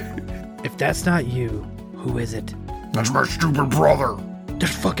 buddy. If that's not you, who is it? That's my stupid brother.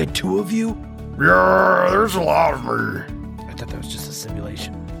 There's fucking 2 of you? Yeah, there's a lot of me. I thought that was just a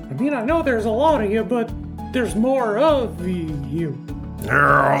simulation. I mean, I know there's a lot of you, but there's more of you.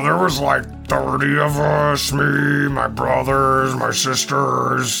 Yeah, there was like 30 of us. Me, my brothers, my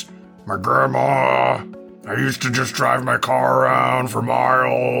sisters, my grandma. I used to just drive my car around for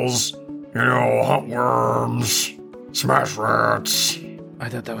miles. You know, hunt worms, smash rats. I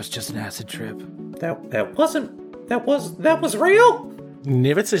thought that was just an acid trip. That was real?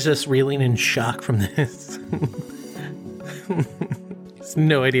 Nivitz is just reeling in shock from this. He's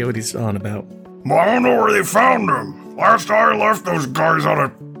no idea what he's on about. Well, I don't know where they found him. Last I left those guys on a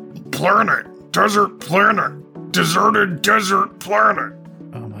planet. Desert planet. Deserted desert planet.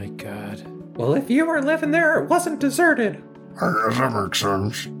 Oh my god. Well, if you were living there, it wasn't deserted. I guess that makes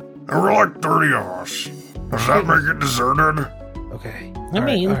sense. There were like 30 of us. Does that make it deserted? Okay. I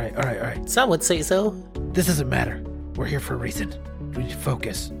mean- All right. Some would say so. This doesn't matter. We're here for a reason. We need to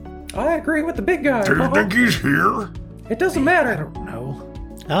focus. I agree with the big guy. Do you Haha. think he's here? It doesn't I matter. don't know.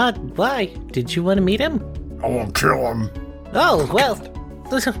 Why? Did you want to meet him? I won't kill him. Oh, well.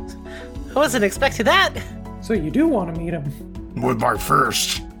 I wasn't expecting that. So you do want to meet him. With my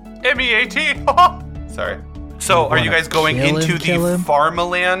fist. MEAT. Sorry. So, are you guys going kill him, into kill the him?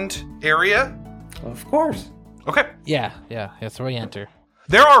 farmland area? Of course. Okay. Yeah, that's where we enter.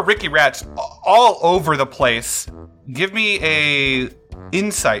 There are Ricky Rats all over the place. Give me a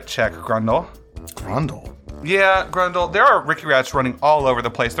insight check, Grundle. Grundle. Yeah, Grundle, there are Ricky Rats running all over the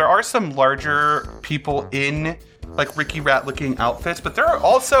place. There are some larger people in, like, Ricky Rat-looking outfits, but there are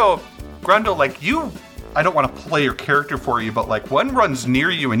also, Grundle, like, I don't want to play your character for you, but, like, one runs near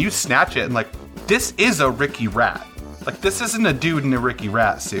you and you snatch it and, like, this is a Ricky Rat. Like, this isn't a dude in a Ricky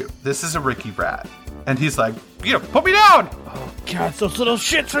Rat suit. This is a Ricky Rat. And he's like, put me down! Oh god, those little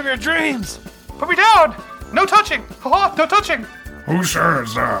shits from your dreams! Put me down! No touching! Haha, no touching! Who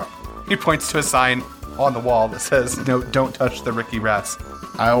says that? He points to a sign on the wall that says, no, don't touch the Ricky Rats.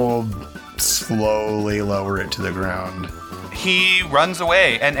 I will slowly lower it to the ground. He runs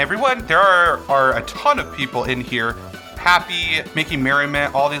away, and everyone, there are a ton of people in here, happy, making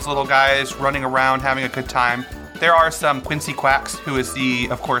merriment, all these little guys running around, having a good time. There are some Quincy Quacks, who is the,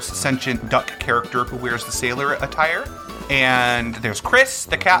 of course, sentient duck character who wears the sailor attire. And there's Chris,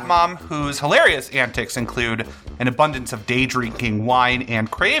 the cat mom, whose hilarious antics include an abundance of day drinking, wine, and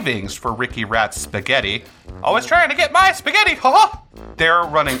cravings for Ricky Rat's spaghetti. Always trying to get my spaghetti, haha! They're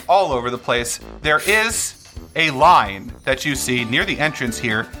running all over the place. There is a line that you see near the entrance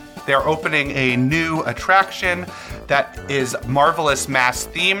here. They're opening a new attraction that is Marvelous Mass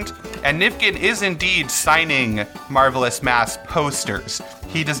themed, and Nifkin is indeed signing Marvelous Mass posters.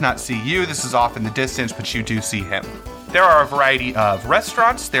 He does not see you, this is off in the distance, but you do see him. There are a variety of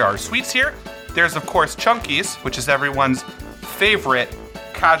restaurants, there are suites here. There's of course Chunky's, which is everyone's favorite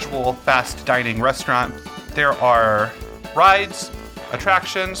casual fast dining restaurant. There are rides,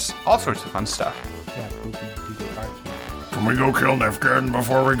 attractions, all sorts of fun stuff. Can we go kill Nifkin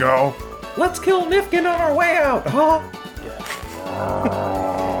before we go? Let's kill Nifkin on our way out, huh?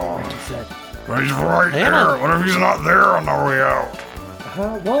 He's right there. What if he's not there on the way out?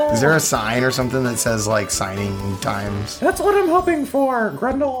 Well, Is there a sign or something that says, like, signing times? that's what I'm hoping for,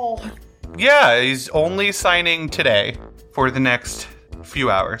 Grundle. Yeah, he's only signing today for the next few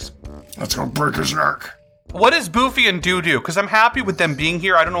hours. Let's go break his neck. What is Boofy and Doo-Doo? Because I'm happy with them being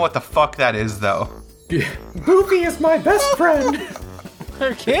here. I don't know what the fuck that is, though. Boofy is my best friend,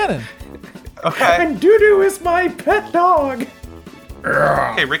 They're canon. Okay. and Doo-Doo is my pet dog.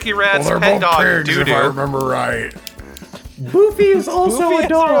 Yeah. Okay, Ricky Rat's Well, they're pet both dog, pigs, if I Doo-Doo. remember right. Boofy is also Boofy a is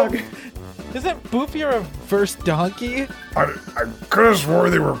dog. Isn't Boofy a reverse donkey? I could have swore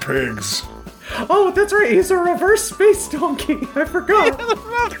they were pigs. Oh, that's right, he's a reverse space donkey. I forgot.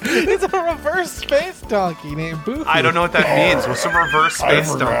 It's a reverse space donkey named Boofy. I don't know what that means. What's a reverse I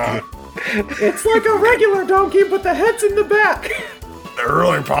space forgot. donkey? It's like a regular donkey, but the head's in the back. They're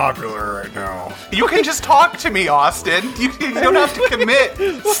really popular right now. You can just talk to me, Austin. You don't have to commit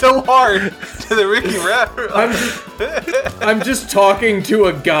so hard to the Ricky Rat. I'm just talking to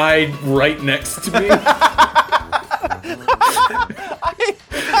a guy right next to me.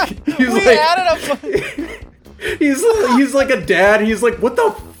 He's like a dad. He's like, what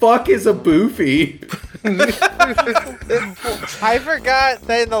the fuck is a boofy? I forgot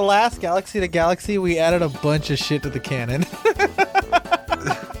that in the last Galaxy to Galaxy, we added a bunch of shit to the canon.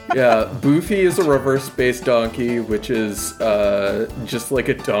 Yeah, Boofy is a reverse space donkey, which is just like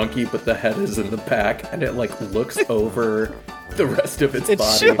a donkey, but the head is in the back, and it like looks over the rest of its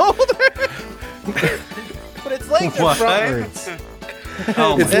body. Shoulder. But its legs are What? frontwards.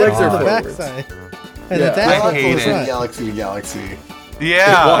 Oh Its my legs are God. the backside. And Yeah. that's I hate the it. front. Galaxy to Galaxy.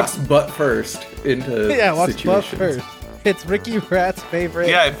 Yeah. It walks butt first into Yeah, walks butt situations. first. It's Ricky Rat's favorite.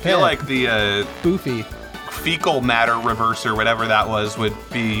 Yeah, I feel pet, like the Boofy. fecal matter reverser, whatever that was, would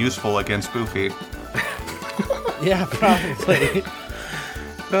be useful against Boofy. Yeah, probably.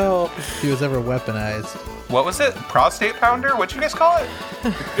 If he was ever weaponized. What was it? Prostate pounder? What'd you guys call it?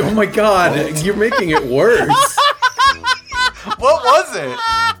 Oh my god, you're making it worse. What was it?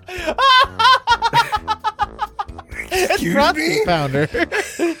 It's Prostate Pounder.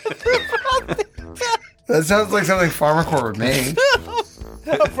 That sounds like something Pharmacore would make.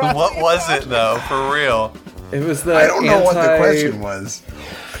 What was it, though? For real. It was the I don't know what the question was.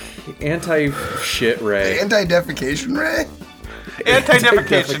 Anti-shit ray. Anti-defecation ray?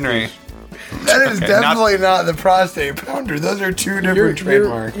 Anti-defecation ray. That is Okay, definitely not the prostate pounder. Those are two different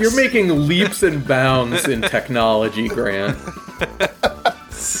trademarks. You're making leaps and bounds in technology, Grant.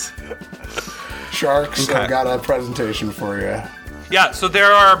 Sharks, Okay. I've got a presentation for you. Yeah, so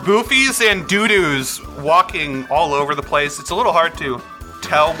there are boofies and doo-doos walking all over the place. It's a little hard to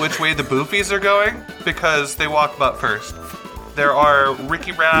tell which way the boofies are going because they walk butt first. There are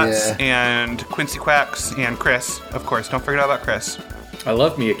Ricky Rats and Quincy Quacks and Chris, of course. Don't forget about Chris. I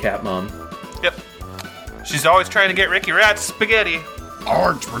love me a cat mom. Yep. She's always trying to get Ricky Rat's spaghetti. I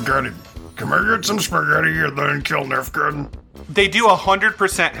like spaghetti. Can we get some spaghetti and then kill Nifgard? They do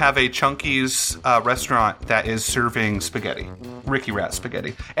 100% have a Chunky's restaurant that is serving spaghetti. Ricky Rat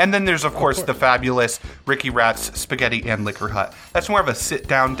spaghetti. And then there's, of course, the fabulous Ricky Rat's Spaghetti and Liquor Hut. That's more of a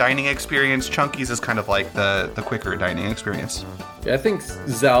sit-down dining experience. Chunky's is kind of like the quicker dining experience. Yeah, I think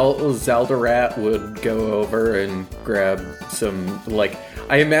Zaldarat would go over and grab some, like,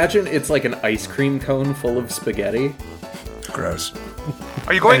 I imagine it's like an ice cream cone full of spaghetti. Gross.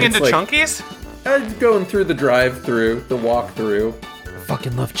 Are you going And it's into like- Chunky's? Going through the drive-through, the walk-through.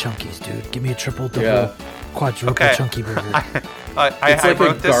 Fucking love Chunkies, dude. Give me a triple, double, Yeah. quadruple Okay. Chunky burger. I It's like a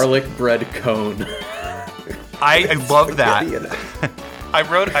wrote this. garlic bread cone. I love that. Spaghetti in it. I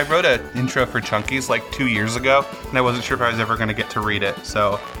wrote an intro for Chunky's like 2 years ago, and I wasn't sure if I was ever going to get to read it,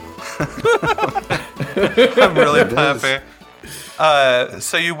 so I'm really happy.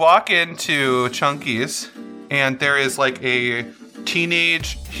 So you walk into Chunky's, and there is like a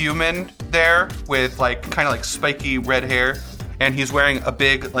teenage human there with like kind of like spiky red hair, and he's wearing a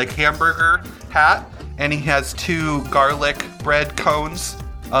big like hamburger hat, and he has 2 garlic bread cones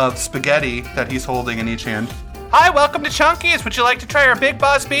of spaghetti that he's holding in each hand. Hi, welcome to Chunky's. Would you like to try our Big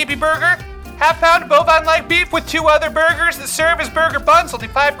Boss Baby Burger? Half-pound bovine-like beef with 2 other burgers that serve as burger buns, only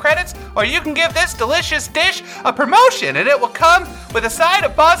 5 credits. Or you can give this delicious dish a promotion, and it will come with a side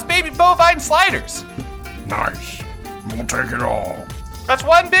of Boss Baby bovine sliders. Nice. We'll take it all. That's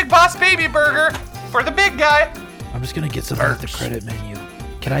 1 Big Boss Baby Burger for the big guy. I'm just gonna get something at the credit menu.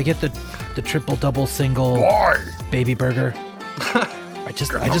 Can I get the triple, double, single Why? baby burger? I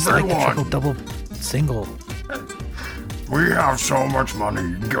just like the triple, double, single. We have so much money.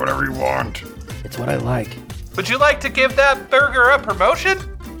 You can get whatever you want. It's what I like. Would you like to give that burger a promotion?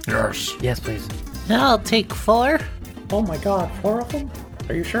 Yes. Yes, please. I'll take 4. Oh my god, 4 of them?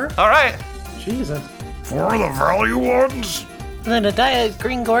 Are you sure? All right. Jesus. 4 of the value ones? And then a Diet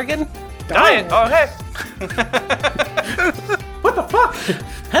Green Gorgon. Diet. Oh, hey. What the fuck?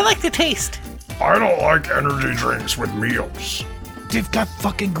 I like the taste. I don't like energy drinks with meals. They've got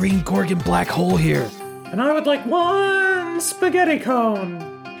fucking Green Gorgon Black Hole here. And I would like 1 spaghetti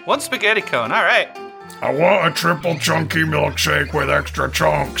cone. 1 spaghetti cone. All right. I want a triple chunky milkshake with extra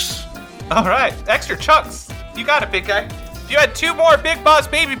chunks. All right. Extra chunks. You got it, big guy. If you add 2 more Big Boss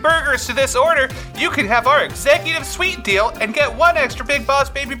Baby Burgers to this order, you can have our executive suite deal and get 1 extra Big Boss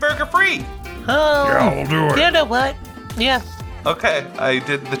Baby Burger free. Oh, Yeah, we'll do it. you know what? Yeah. Okay, I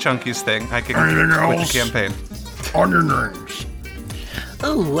did the Chunkies thing. I can Anything quit else? the campaign. Onion rings.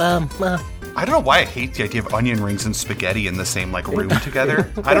 Ooh, I don't know why I hate the idea of onion rings and spaghetti in the same like room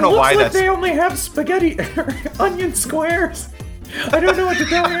together. I don't know why Looks like that's. they only have spaghetti onion squares. I don't know what to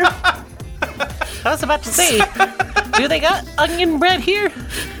tell you. I was about to say, do they got onion bread here?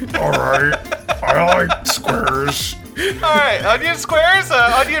 All right. I like squares. All right, onion squares,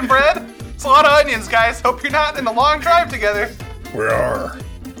 onion bread. It's a lot of onions, guys. Hope you're not in a long drive together. We are.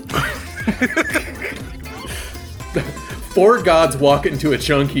 4 gods walk into a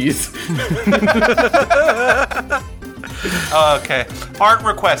Chunky's. Okay. Art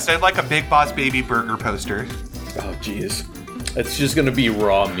request. I'd like a Big Boss Baby Burger poster. Oh, jeez. It's just gonna be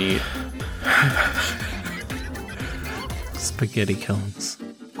raw meat. Spaghetti cones.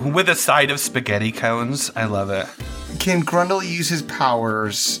 With a side of spaghetti cones. I love it. Can Grundle use his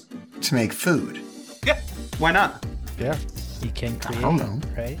powers to make food? Yeah, why not? Yeah. You can I create, don't know.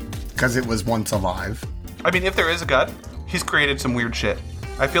 right? Because it was once alive. I mean, if there is a god, he's created some weird shit.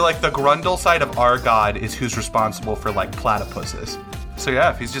 I feel like the Grundle side of our god is who's responsible for, like, platypuses. So yeah,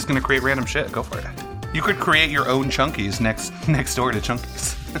 if he's just gonna create random shit, go for it. You could create your own Chunkies next door to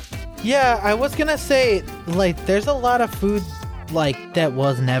Chunkies. Yeah, I was gonna say, like, there's a lot of food, like, that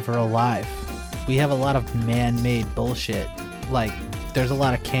was never alive. We have a lot of man-made bullshit. Like, there's a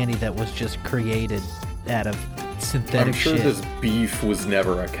lot of candy that was just created out of synthetic I'm sure shit. this beef was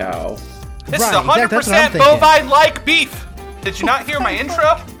never a cow. This Right, is 100% that's what I'm thinking. bovine-like beef. Did you not hear my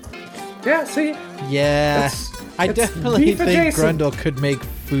intro? Yeah, see? Yeah, I it's definitely beef think adjacent. Grundle could make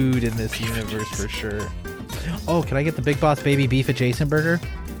food in this universe for sure. Oh, can I get the Big Boss Baby Beef Adjacent Burger?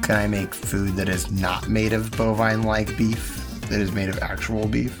 Can I make food that is not made of bovine-like beef? That is made of actual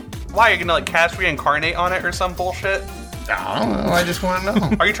beef? Why, are you gonna, like, cast reincarnate on it or some bullshit? I don't know. I just want to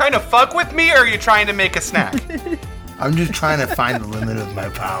know. Are you trying to fuck with me, or are you trying to make a snack? I'm just trying to find the limit of my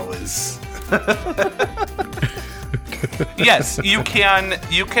powers. Yes, you can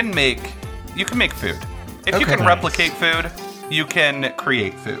make food. If you Okay. can replicate food, you can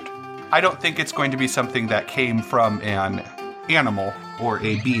create food. I don't think it's going to be something that came from an animal or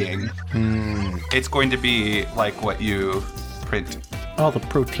a being. It's going to be like what you print. All the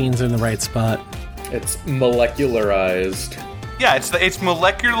proteins in the right spot. It's molecularized. Yeah, it's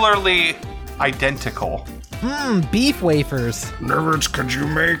molecularly identical. Beef wafers. Nivets,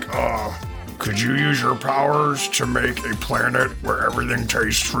 could you use your powers to make a planet where everything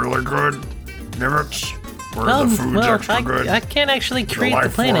tastes really good? Nivets, where the food's extra good. I can't actually the create the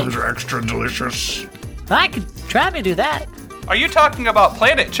life planet. forms are extra delicious. I could try to do that. Are you talking about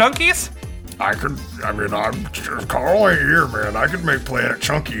Planet Chunkies? I'm calling here, man. I could make Planet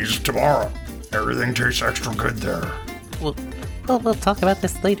Chunkies tomorrow. Everything tastes extra good there. Well, we'll talk about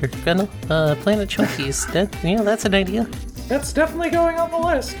this later. Gonna Planet Chunkies. That's an idea. That's definitely going on the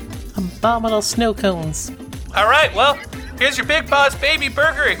list. Abominable snow cones. All right, well, here's your Big Boss Baby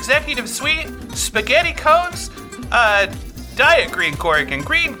Burger Executive Suite, spaghetti cones, diet green Corrigan,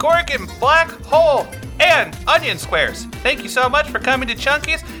 black hole, and onion squares. Thank you so much for coming to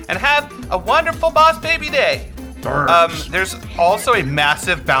Chunky's, and have a wonderful Boss Baby Day. Thanks. There's also a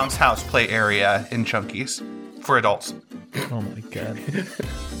massive bounce house play area in Chunky's for adults. Oh my god.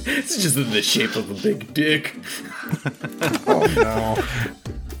 It's just in the shape of a big dick. Oh no.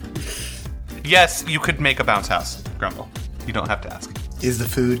 Yes, you could make a bounce house, Grumble. You don't have to ask. Is the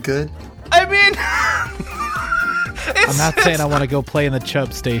food good? I mean, I'm not saying I want to go play in the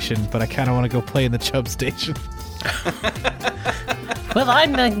Chub Station, but I kind of want to go play in the Chub Station. Well,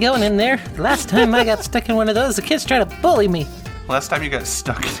 I'm not going in there. Last time I got stuck in one of those, the kids tried to bully me. last time you got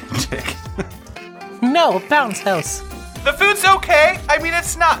stuck in a dick. No, bounce house. The food's okay. I mean,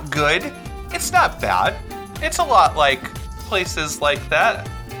 it's not good. It's not bad. It's a lot like places like that.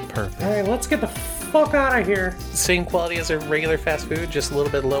 Perfect. All right, let's get the fuck out of here. Same quality as a regular fast food, just a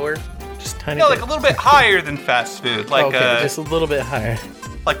little bit lower. Just tiny No, bit. like a little bit higher than fast food, like okay, just a little bit higher.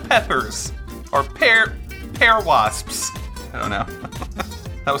 like peppers or pear wasps. I don't know.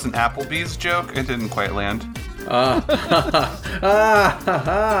 That was an Applebee's joke. It didn't quite land.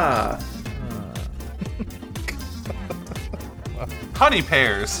 Honey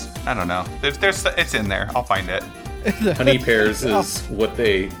pears. I don't know. There's it's in there. I'll find it. Honey pears is what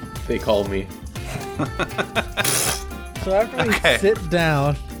they call me. So after we Okay. sit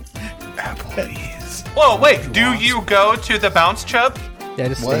down, Applebee's. Whoa, wait. Do you go to the Bounce Chub? yeah,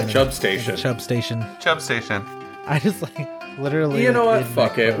 just What? stand in Chub Station. the Chub Station. Chub Station. I just like literally. You know what? in my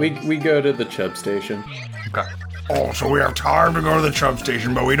Fuck it. clothes. We go to the Chub Station. Okay. Oh, so we have time to go to the Chub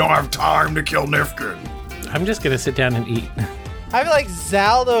Station, but we don't have time to kill Nifkin. I'm just gonna sit down and eat. I feel like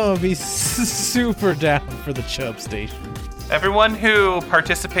Zaldo would be super down for the Chub Station. Everyone who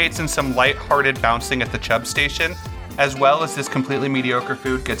participates in some light-hearted bouncing at the Chub Station, as well as this completely mediocre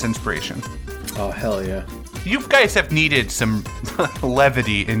food, gets inspiration. Oh, hell yeah. You guys have needed some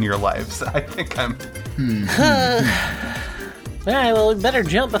levity in your lives. I think I'm... All right, well, we better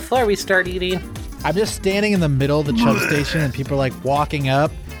jump before we start eating. I'm just standing in the middle of the chub station, and people are like walking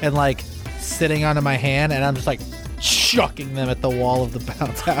up and like sitting onto my hand, and I'm just like chucking them at the wall of the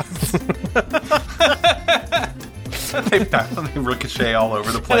bounce house. They ricochet all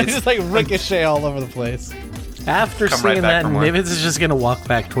over the They place. just like ricochet all over the place. After Come right seeing back that, for more. Nivens is just gonna walk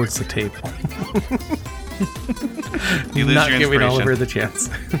back towards the table. You lose Not your giving inspiration. Oliver the chance.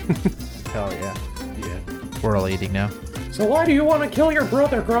 Hell yeah. Yeah. We're all eating now. So why do you want to kill your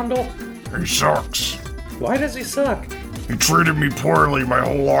brother, Grundle? He sucks. Why does he suck? He treated me poorly my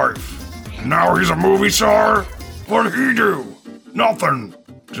whole life. And now he's a movie star? What'd he do? Nothing.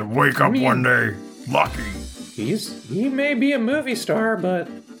 Just wake up one day, lucky. He may be a movie star, but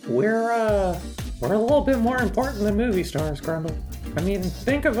we're a little bit more important than movie stars, Grundle. I mean,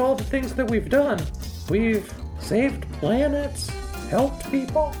 think of all the things that we've done. We've saved planets, helped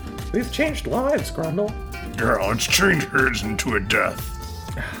people. We've changed lives, Grundle. Yeah, let's change his into a death.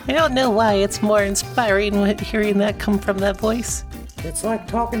 I don't know why it's more inspiring hearing that come from that voice. It's like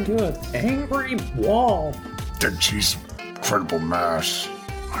talking to an angry wall. Thinks he's incredible mass.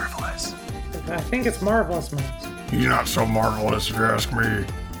 Marvelous. I think it's marvelous, man. He's not so marvelous if you ask me.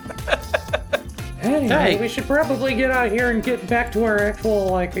 Anyway, Hey. we should probably get out of here and get back to our actual,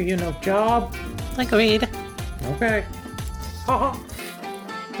 job. Agreed. Okay. Haha.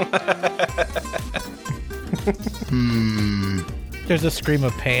 There's a scream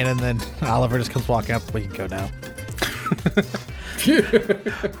of pain, and then Oliver just comes walking up. We can go now.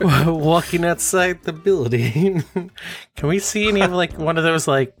 Walking outside the building. Can we see any of like one of those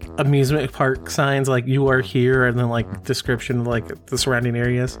like amusement park signs like you are here and then like description of like the surrounding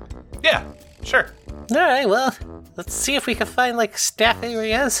areas? Yeah, sure. All right, well, let's see if we can find like staff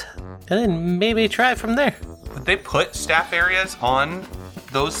areas, and then maybe try from there. Did they put staff areas on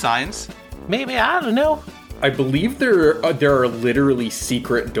those signs? Maybe, I don't know. I believe there are literally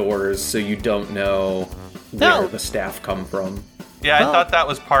secret doors, so you don't know where No. the staff come from. Yeah, I Well- thought that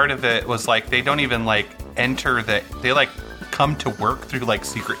was part of it, was like they don't even like enter they like come to work through like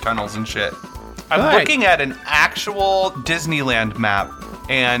secret tunnels and shit. I'm Right. looking at an actual Disneyland map,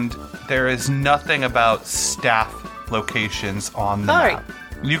 and there is nothing about staff locations on the All map.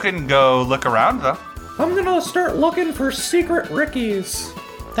 You can go look around though. I'm gonna start looking for secret Rickies.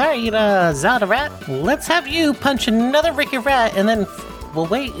 All right, Zelda Rat, let's have you punch another Ricky Rat, and then we'll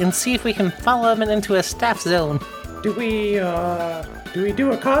wait and see if we can follow him into a staff zone. Do we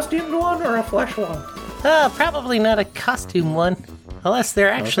do a costumed one or a flesh one? Probably not a costume one, unless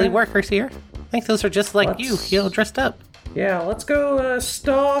they're actually Okay. workers here. I think those are just like you, dressed up. Yeah, let's go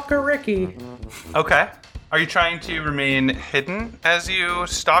stalk a Ricky. Okay. Are you trying to remain hidden as you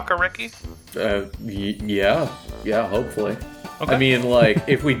stalk a Ricky? Yeah, hopefully. Okay. I mean, like,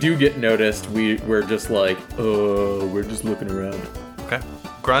 if we do get noticed, we're just like, we're just looking around. Okay.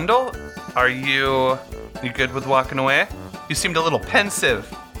 Grundle, are you good with walking away? You seemed a little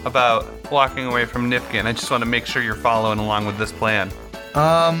pensive about walking away from Nifkin. I just want to make sure you're following along with this plan.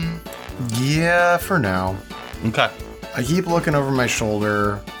 Yeah, for now. Okay. I keep looking over my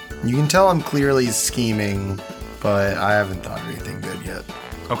shoulder. You can tell I'm clearly scheming, but I haven't thought of anything good yet.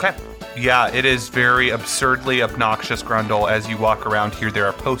 Okay. Yeah, it is very absurdly obnoxious, Grundle. As you walk around here, there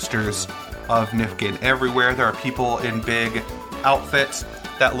are posters of Nifkin everywhere. There are people in big outfits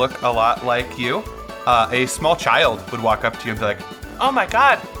that look a lot like you. A small child would walk up to you and be like, "Oh my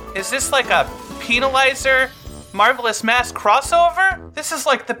god, is this like a penalizer Marvelous Mask crossover? This is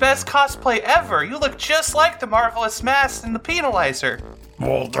like the best cosplay ever. You look just like the Marvelous Mask and the penalizer."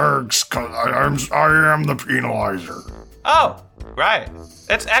 Well, thanks, 'cause I am the penalizer. Oh, right.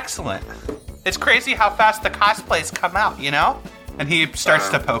 That's excellent. It's crazy how fast the cosplays come out, you know? And he starts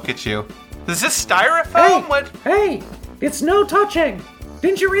to poke at you. Is this styrofoam? Hey, it's no touching.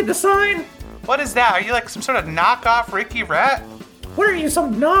 Didn't you read the sign? What is that? Are you like some sort of knockoff Ricky Rat? What are you,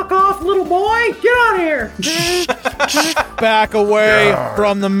 some knockoff little boy? Get out of here. Back away Yeah.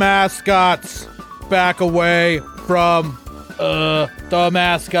 from the mascots. Back away from the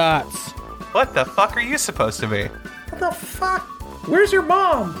mascots. What the fuck are you supposed to be? What the fuck? Where's your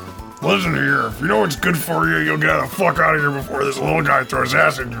mom? Listen here, if you know what's good for you, you'll get the fuck out of here before this little guy throws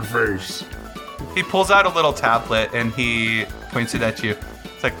acid in your face. He pulls out a little tablet and he points it at you.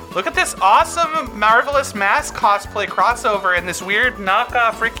 It's like, look at this awesome Marvelous Mask cosplay crossover and this weird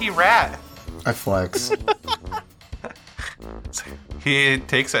knockoff Ricky Rat. I flex. He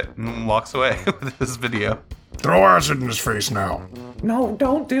takes it and walks away with his video. Throw acid in his face now. No,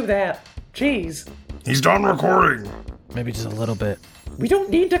 don't do that. Jeez. He's done recording. Maybe just a little bit. We don't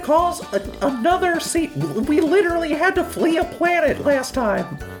need to cause another scene. We literally had to flee a planet last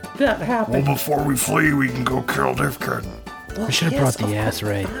time that Well, happened. before we flee, we can go kill Nifkin. We should have brought the ass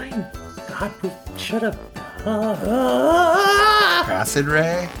ray. Fine. God, we should have. Acid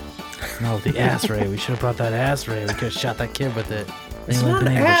ray? No, the ass ray. We should have brought that ass ray. We could have shot that kid with it. They It's wouldn't not have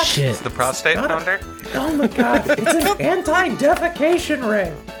been able to ass. shit. The prostate pounder? Oh my god, it's an anti-defecation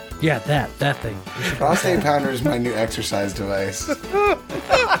ray. Yeah, that thing. We should- Prostate pounder is my new exercise device.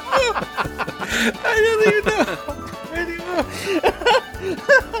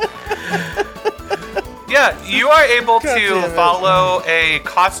 Yeah, you are able to follow a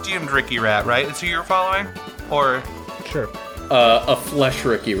costumed Ricky Rat, right? Is who you're following? Or... Sure. A flesh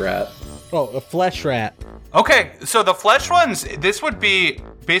Ricky Rat. Oh, a flesh rat. Okay, so the flesh ones, this would be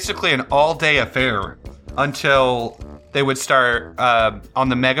basically an all-day affair until they would start, on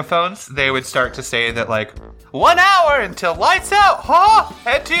the megaphones, they would start to say that, like, 1 hour until lights out, huh?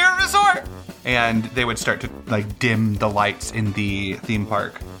 Head to your resort. And they would start to, like, dim the lights in the theme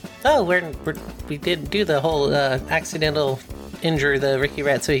park. Oh, we didn't do the whole accidental injure the Ricky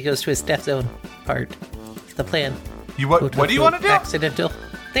Rat so he goes to his death zone part. It's the plan. What do you want to do? Accidental.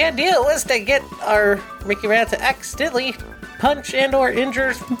 The idea was to get our Ricky Rat to accidentally punch and or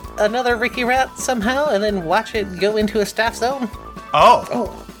injure another Ricky Rat somehow and then watch it go into a staff zone.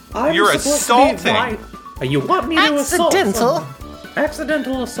 Oh, I'm You're supposed to be assaulting. right. You want me to assault Accidental? someone.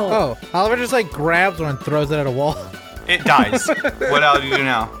 Accidental assault. Oh, Oliver just like grabs one and throws it at a wall. it dies. What else do you do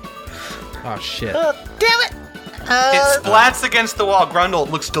now? Oh shit. Oh, damn it! It splats against the wall. Grundle,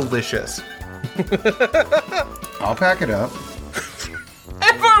 it looks delicious. I'll pack it up.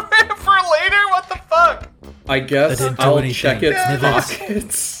 And for later, what the fuck? I guess That didn't do I'll anything. check its Snippets.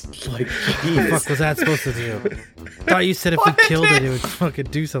 pockets. Like, What the jeez. fuck was that supposed to do? Thought you said if we killed it, it would fucking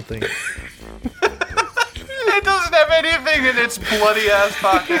do something. It doesn't have anything in its bloody ass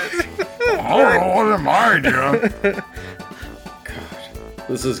pockets. Oh, what am I doing?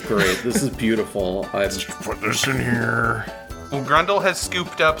 This is great. This is beautiful. Put this in here. Well, Grundle has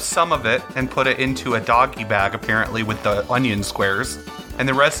scooped up some of it and put it into a doggy bag, apparently, with the onion squares. And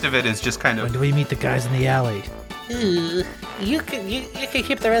the rest of it is just kind When of... do we meet the guys in the alley? Ooh, you can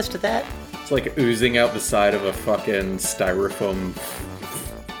keep the rest of that. It's like oozing out the side of a fucking styrofoam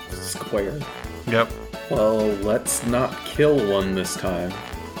square. Yep. Well, let's not kill one this time.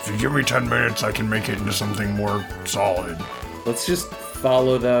 If you give me 10 minutes, I can make it into something more solid. Let's just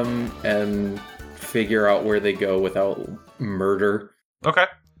follow them and figure out where they go without murder. Okay.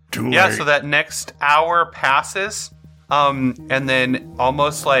 Too Yeah, late. so that next hour passes, and then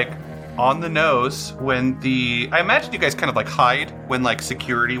almost like on the nose when I imagine you guys kind of like hide when like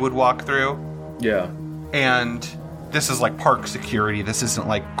security would walk through, Yeah. and this is like park security. This isn't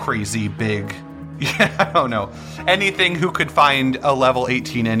like crazy big. Yeah, I don't know. Anything who could find a level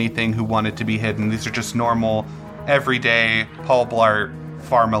 18 anything who wanted to be hidden. These are just normal, everyday Paul Blart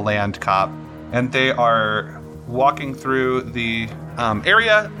Pharma Land cop. And they are walking through the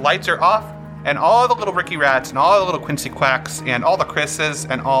area. Lights are off. And all the little Ricky Rats and all the little Quincy Quacks and all the Chris's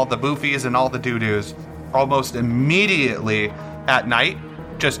and all the Boofies and all the Doo-Doos almost immediately at night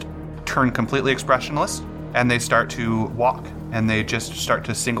just turn completely expressionless. And they start to walk. And they just start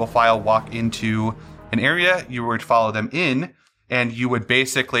to single file walk into an area. You would follow them in, and you would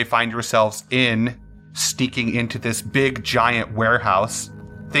basically find yourselves sneaking into this big giant warehouse.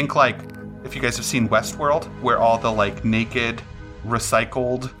 Think like if you guys have seen Westworld, where all the like naked,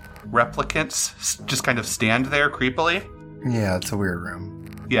 recycled replicants just kind of stand there creepily. Yeah, it's a weird room.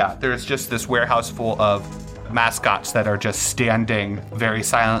 Yeah, there's just this warehouse full of mascots that are just standing very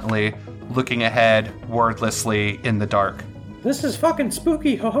silently, looking ahead wordlessly in the dark. This is fucking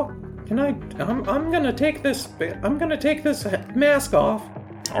spooky, huh? I'm gonna take this mask off.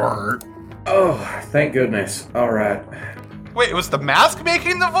 Alright. Oh, thank goodness. All right. Wait, was the mask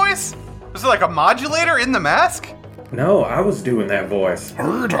making the voice? Was it like a modulator in the mask? No, I was doing that voice. Who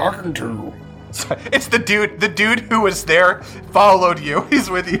are you talking to? Sorry, it's the dude who was there, followed you. He's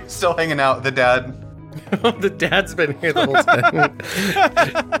with you, still hanging out, the dad. The dad's been here the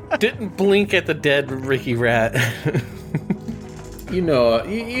whole time. Didn't blink at the dead Ricky Rat. You know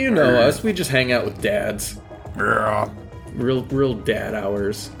us. We just hang out with dads. Yeah. Real dad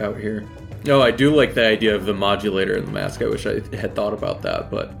hours out here. No, I do like the idea of the modulator in the mask. I wish I had thought about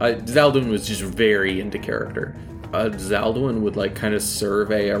that, but Zaldwin was just very into character. Zaldwin would like kind of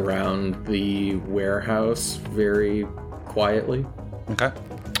survey around the warehouse very quietly. Okay.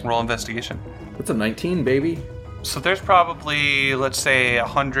 Roll investigation. What's a 19, baby? So there's probably, let's say,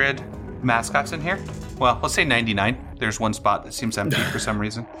 100 mascots in here. Well, let's say 99. There's one spot that seems empty for some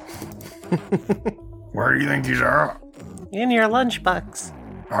reason. Where do you think he's at? In your lunchbox.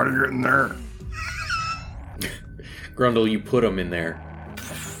 How do you get in there? Grundle, you put him in there.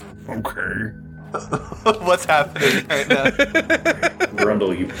 Okay. What's happening right now?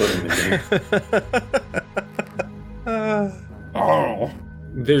 Grundle, you put him in there. Oh.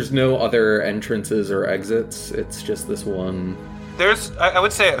 There's no other entrances or exits. It's just this one. I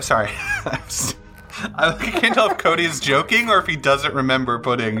would say, sorry. I can't tell if Cody's joking or if he doesn't remember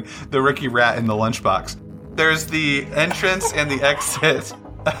putting the Ricky Rat in the lunchbox. There's the entrance and the exit.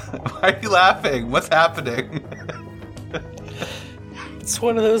 Why are you laughing? What's happening? It's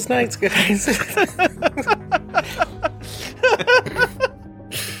one of those nights, guys.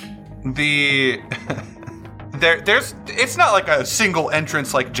 It's not like a single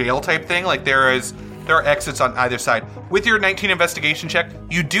entrance like jail type thing. Like there are exits on either side. With your 19 investigation check,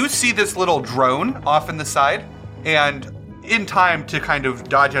 you do see this little drone off in the side, and in time to kind of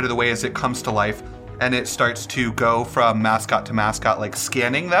dodge out of the way as it comes to life, and it starts to go from mascot to mascot, like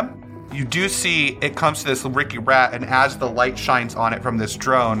scanning them. You do see it comes to this Ricky Rat, and as the light shines on it from this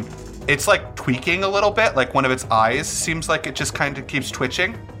drone, it's like tweaking a little bit, like one of its eyes seems like it just kind of keeps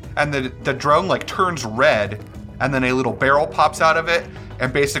twitching, and the drone like turns red, and then a little barrel pops out of it,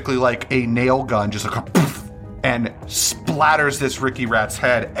 and basically like a nail gun just like a poof, and splatters this Ricky Rat's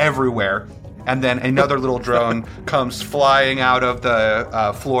head everywhere. And then another little drone comes flying out of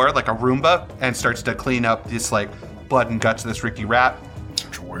the floor like a Roomba and starts to clean up this like blood and guts of this Ricky Rat.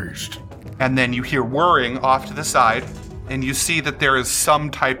 Such a waste. And then you hear whirring off to the side, and you see that there is some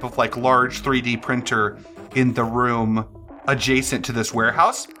type of like large 3D printer in the room adjacent to this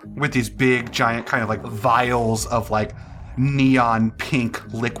warehouse with these big giant kind of like vials of like neon pink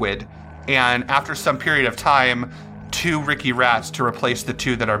liquid. And after some period of time, 2 Ricky Rats to replace the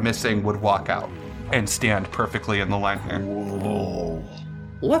 2 that are missing would walk out and stand perfectly in the line here. Whoa.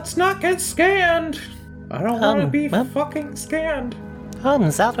 Let's not get scanned. I don't want to be well- fucking scanned.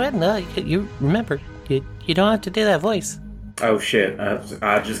 Southwind, you remember, you don't have to do that voice. Oh shit!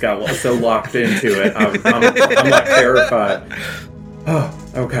 I just got so locked into it. I'm like terrified.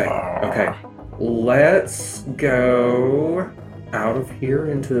 Oh, okay. Let's go out of here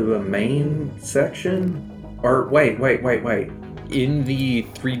into the main section. Or wait. In the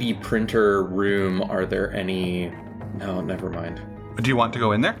 3D printer room, are there any... No, never mind. Do you want to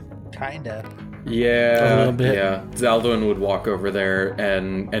go in there? Kinda. Yeah, A little bit. yeah. Zaldwin would walk over there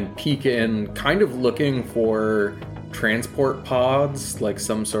and peek in, kind of looking for transport pods, like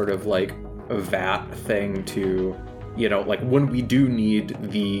some sort of like a vat thing to, you know, like when we do need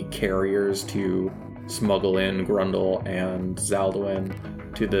the carriers to smuggle in Grundle and Zaldwin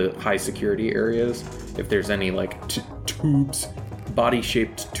to the high security areas, if there's any like tubes,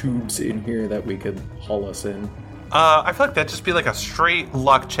 body-shaped tubes in here that we could haul us in. I feel like that'd just be like a straight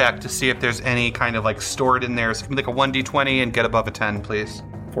luck check to see if there's any kind of like stored in there. So give me like a 1d20 and get above a 10, please.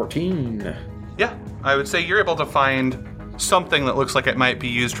 14. Yeah, I would say you're able to find something that looks like it might be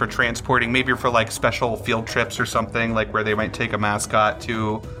used for transporting, maybe for like special field trips or something, like where they might take a mascot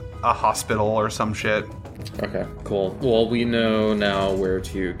to a hospital or some shit. Okay, cool. Well, we know now where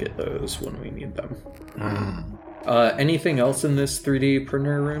to get those when we need them. Anything else in this 3D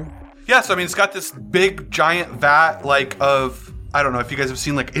printer room? Yeah, so I mean, it's got this big giant vat, like of, I don't know if you guys have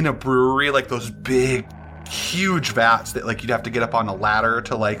seen like in a brewery, like those big, huge vats that like you'd have to get up on a ladder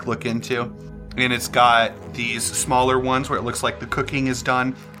to like look into. And it's got these smaller ones where it looks like the cooking is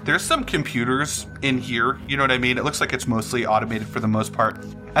done. There's some computers in here, you know what I mean? It looks like it's mostly automated for the most part.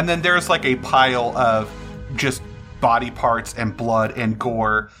 And then there's like a pile of just body parts and blood and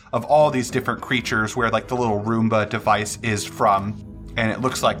gore of all these different creatures where like the little Roomba device is from. And it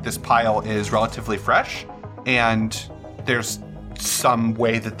looks like this pile is relatively fresh, and there's some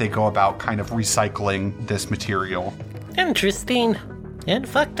way that they go about kind of recycling this material. Interesting. And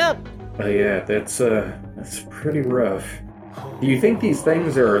fucked up. Oh yeah, that's pretty rough. Do you think these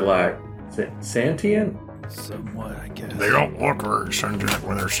things are like sentient? Somewhat, I guess. They don't look very sentient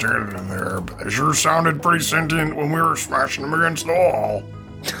when they're standing in there, but they sure sounded pretty sentient when we were smashing them against the wall.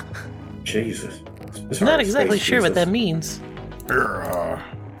 Jesus. Not exactly sure what that means. Here,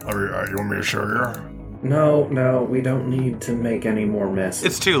 you want me to show you? No, we don't need to make any more mess.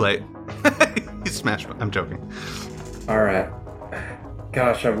 It's too late. You smashed me. I'm joking. Alright.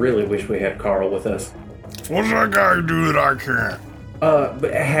 Gosh, I really wish we had Carl with us. What's that guy do that I can't?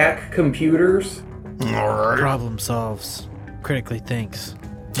 But hack computers? Alright. Problem solves. Critically thinks.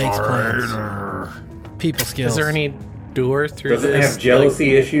 Makes plans. Alright. People skills. Is there any door through Does it this? have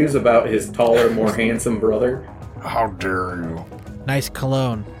jealousy issues about his taller, more handsome brother? How dare you? Nice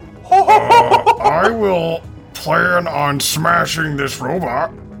cologne. I will plan on smashing this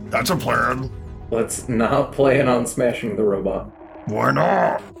robot. That's a plan. Let's not plan on smashing the robot. Why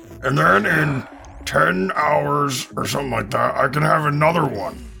not? And then in 10 hours or something like that, I can have another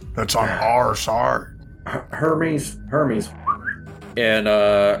one. That's on our side. Hermes. And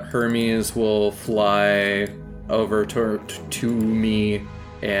Hermes will fly over to me,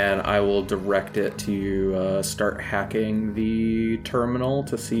 and I will direct it to start hacking the terminal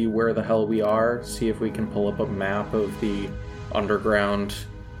to see where the hell we are, see if we can pull up a map of the underground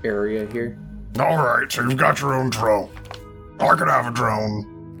area here. Alright, so you've got your own drone. I could have a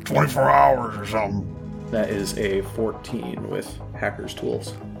drone. 24 hours or something. That is a 14 with hacker's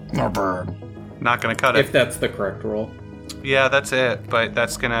tools. Not bad. Not gonna cut it. If that's the correct roll. Yeah, that's it. But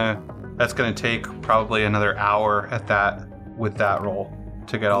that's gonna take probably another hour with that roll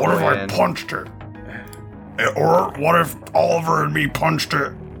to get all What the if way I in. punched it? Or what if Oliver and me punched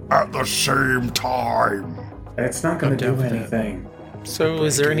it at the same time? It's not going to do anything. So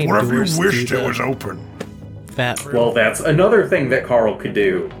is there any What if doors you wished to it the was open? fat room? Well, that's another thing that Carl could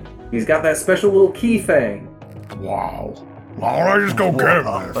do. He's got that special little key thing. Wow. Why don't I just go get him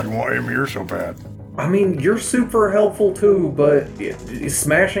then if you want him here so bad? I mean, you're super helpful too, but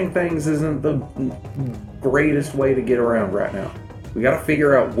smashing things isn't the greatest way to get around right now. We gotta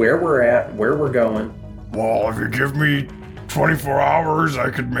figure out where we're at, where we're going. Well, if you give me 24 hours, I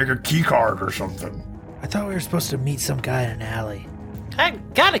could make a key card or something. I thought we were supposed to meet some guy in an alley. I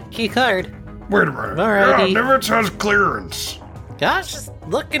got a key card. Wait a minute. Alrighty. Yeah, Nivitz has clearance. Gosh, just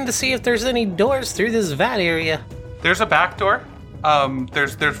looking to see if there's any doors through this vat area. There's a back door.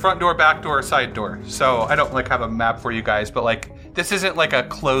 There's front door, back door, side door. So I don't have a map for you guys, but this isn't a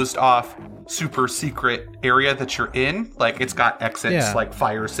closed off, super secret area that you're in. It's got exits,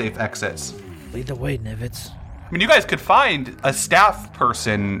 fire safe exits. Lead the way, Nivitz. I mean, you guys could find a staff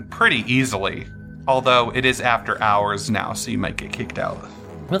person pretty easily, although it is after hours now, so you might get kicked out.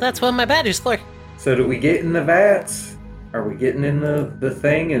 Well, that's what my badge is for. So do we get in the vats? Are we getting in the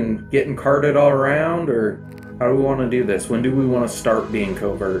thing and getting carted all around, or how do we want to do this? When do we want to start being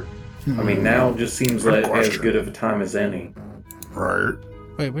covert? I mean, now just seems Good like as question. good of a time as any. Right.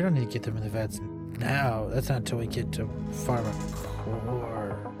 Wait, we don't need to get them in the vets now. That's not until we get to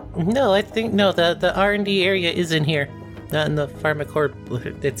Pharmacore. No, I think the R&D area is in here, not in the Pharmacore.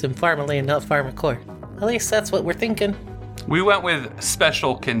 It's in Pharmaland, not Pharmacore. At least that's what we're thinking. We went with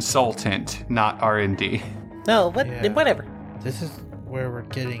special consultant, not R&D. No, Yeah. whatever. This is where we're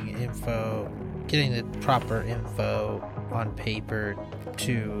getting the proper info on paper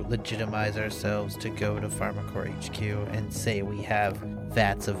to legitimize ourselves to go to Pharmacore HQ and say we have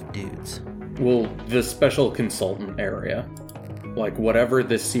vats of dudes. Well, the special consultant area, whatever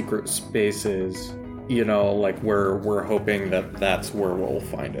this secret space is, we're hoping that's where we'll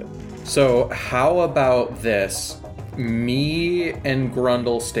find it. So how about this? Me and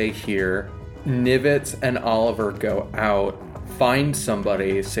Grundle stay here. Nivitz and Oliver go out, find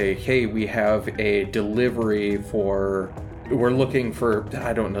somebody, say, hey, we have a delivery we're looking for,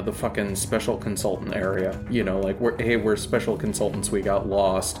 I don't know, the fucking special consultant area. We're special consultants, we got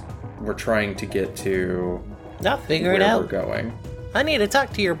lost. We're trying to get to I'll figure it where out. we're going. I need to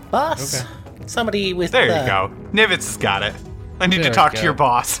talk to your boss. Okay. Somebody with There you go. Nivitz has got it. I need to There talk we to go. your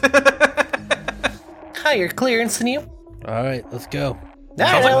boss. higher clearance than you. All right, let's go.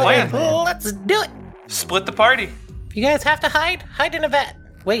 Sounds like a plan. Let's do it. Split the party. If you guys have to hide in a vat.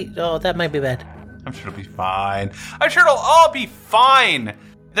 Wait, that might be bad. I'm sure it'll be fine. I'm sure it'll all be fine.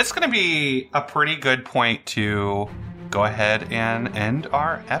 This is going to be a pretty good point to go ahead and end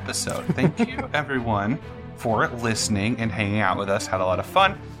our episode. Thank you, everyone, for listening and hanging out with us. Had a lot of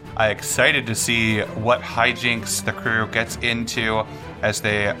fun. I'm excited to see what hijinks the crew gets into as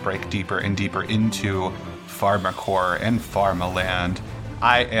they break deeper and deeper into Pharmacore and Pharmaland.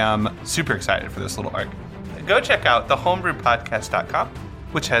 I am super excited for this little arc. Go check out thehomebrewpodcast.com,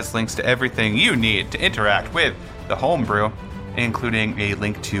 which has links to everything you need to interact with the homebrew, including a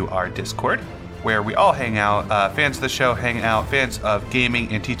link to our Discord, where we all hang out. Fans of the show hang out, fans of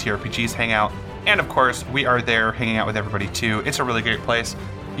gaming and TTRPGs hang out, and of course, we are there hanging out with everybody too. It's a really great place.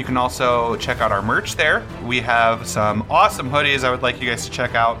 You can also check out our merch there. We have some awesome hoodies I would like you guys to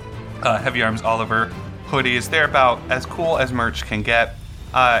check out. Heavy Arms Oliver hoodies. They're about as cool as merch can get.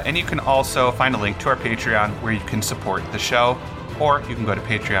 And you can also find a link to our Patreon where you can support the show, or you can go to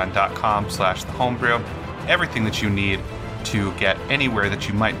patreon.com/thehomebrew. Everything that you need to get anywhere that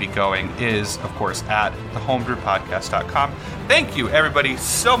you might be going is, of course, at thehomebrewpodcast.com. Thank you, everybody,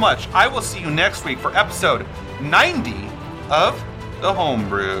 so much. I will see you next week for episode 90 of The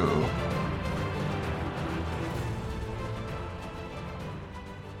Homebrew.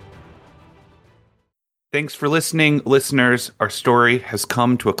 Thanks for listening, listeners. Our story has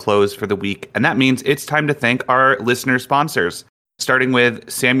come to a close for the week, and that means it's time to thank our listener sponsors. starting with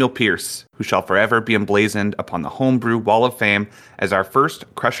Samuel Pierce, who shall forever be emblazoned upon the Homebrew Wall of Fame as our first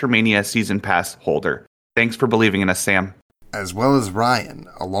Crusher Mania Season Pass holder. Thanks for believing in us, Sam. As well as Ryan,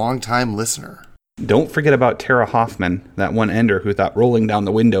 a longtime listener. Don't forget about Tara Hoffman, that one ender who thought rolling down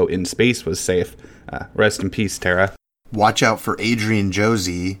the window in space was safe. Rest in peace, Tara. Watch out for Adrian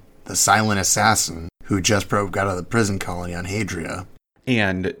Josie, the silent assassin, who just broke out of the prison colony on Hadria.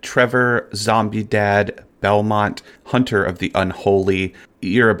 And Trevor Zombie Dad Belmont, hunter of the unholy.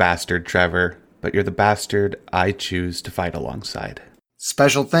 You're a bastard, Trevor, but you're the bastard I choose to fight alongside.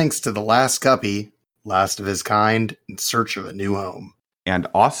 Special thanks to the last guppy, last of his kind, in search of a new home. And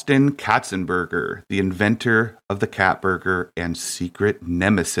Austin Katzenberger, the inventor of the cat burger and secret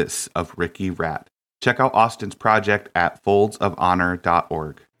nemesis of Ricky Rat. Check out Austin's project at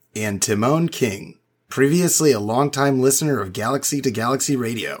foldsofhonor.org. And Timon King, previously a longtime listener of Galaxy to Galaxy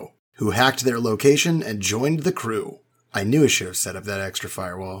Radio, who hacked their location and joined the crew. I knew I should have set up that extra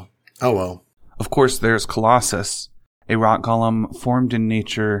firewall. Oh well. Of course, there's Colossus, a rock golem formed in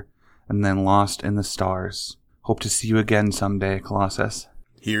nature and then lost in the stars. Hope to see you again someday, Colossus.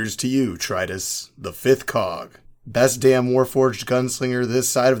 Here's to you, Tritus, the fifth cog. Best damn Warforged gunslinger this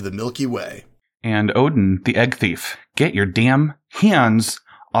side of the Milky Way. And Odin, the egg thief. Get your damn hands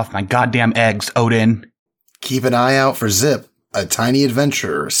off my goddamn eggs, Odin. Keep an eye out for Zip, a tiny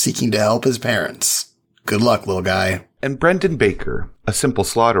adventurer seeking to help his parents. Good luck, little guy. And Brendan Baker, a simple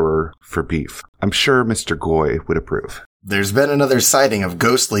slaughterer for beef. I'm sure Mr. Goy would approve. There's been another sighting of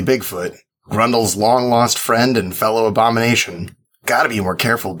ghostly Bigfoot, Grundle's long-lost friend and fellow abomination. Gotta be more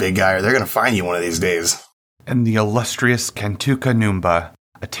careful, big guy, or they're gonna find you one of these days. And the illustrious Kantuka Numba,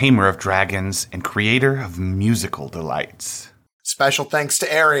 a tamer of dragons and creator of musical delights. Special thanks to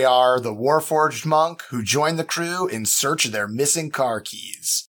Ariar, the Warforged monk, who joined the crew in search of their missing car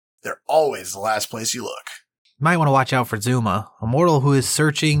keys. They're always the last place you look. You might want to watch out for Zuma, a mortal who is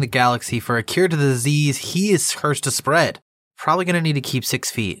searching the galaxy for a cure to the disease he is cursed to spread. Probably going to need to keep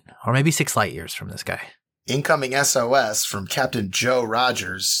 6 feet, or maybe 6 light years from this guy. Incoming SOS from Captain Joe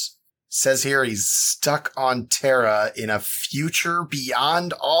Rogers. Says here he's stuck on Terra in a future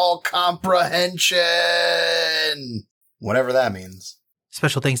beyond all comprehension. Whatever that means.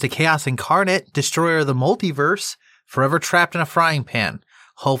 Special thanks to Chaos Incarnate, destroyer of the multiverse, forever trapped in a frying pan.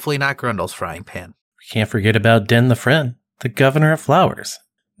 Hopefully not Grundle's frying pan. We can't forget about Den the Friend, the governor of flowers.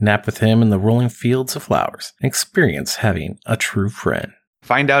 Nap with him in the rolling fields of flowers. Experience having a true friend.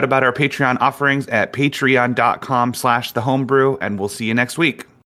 Find out about our Patreon offerings at patreon.com/thehomebrew, and we'll see you next week.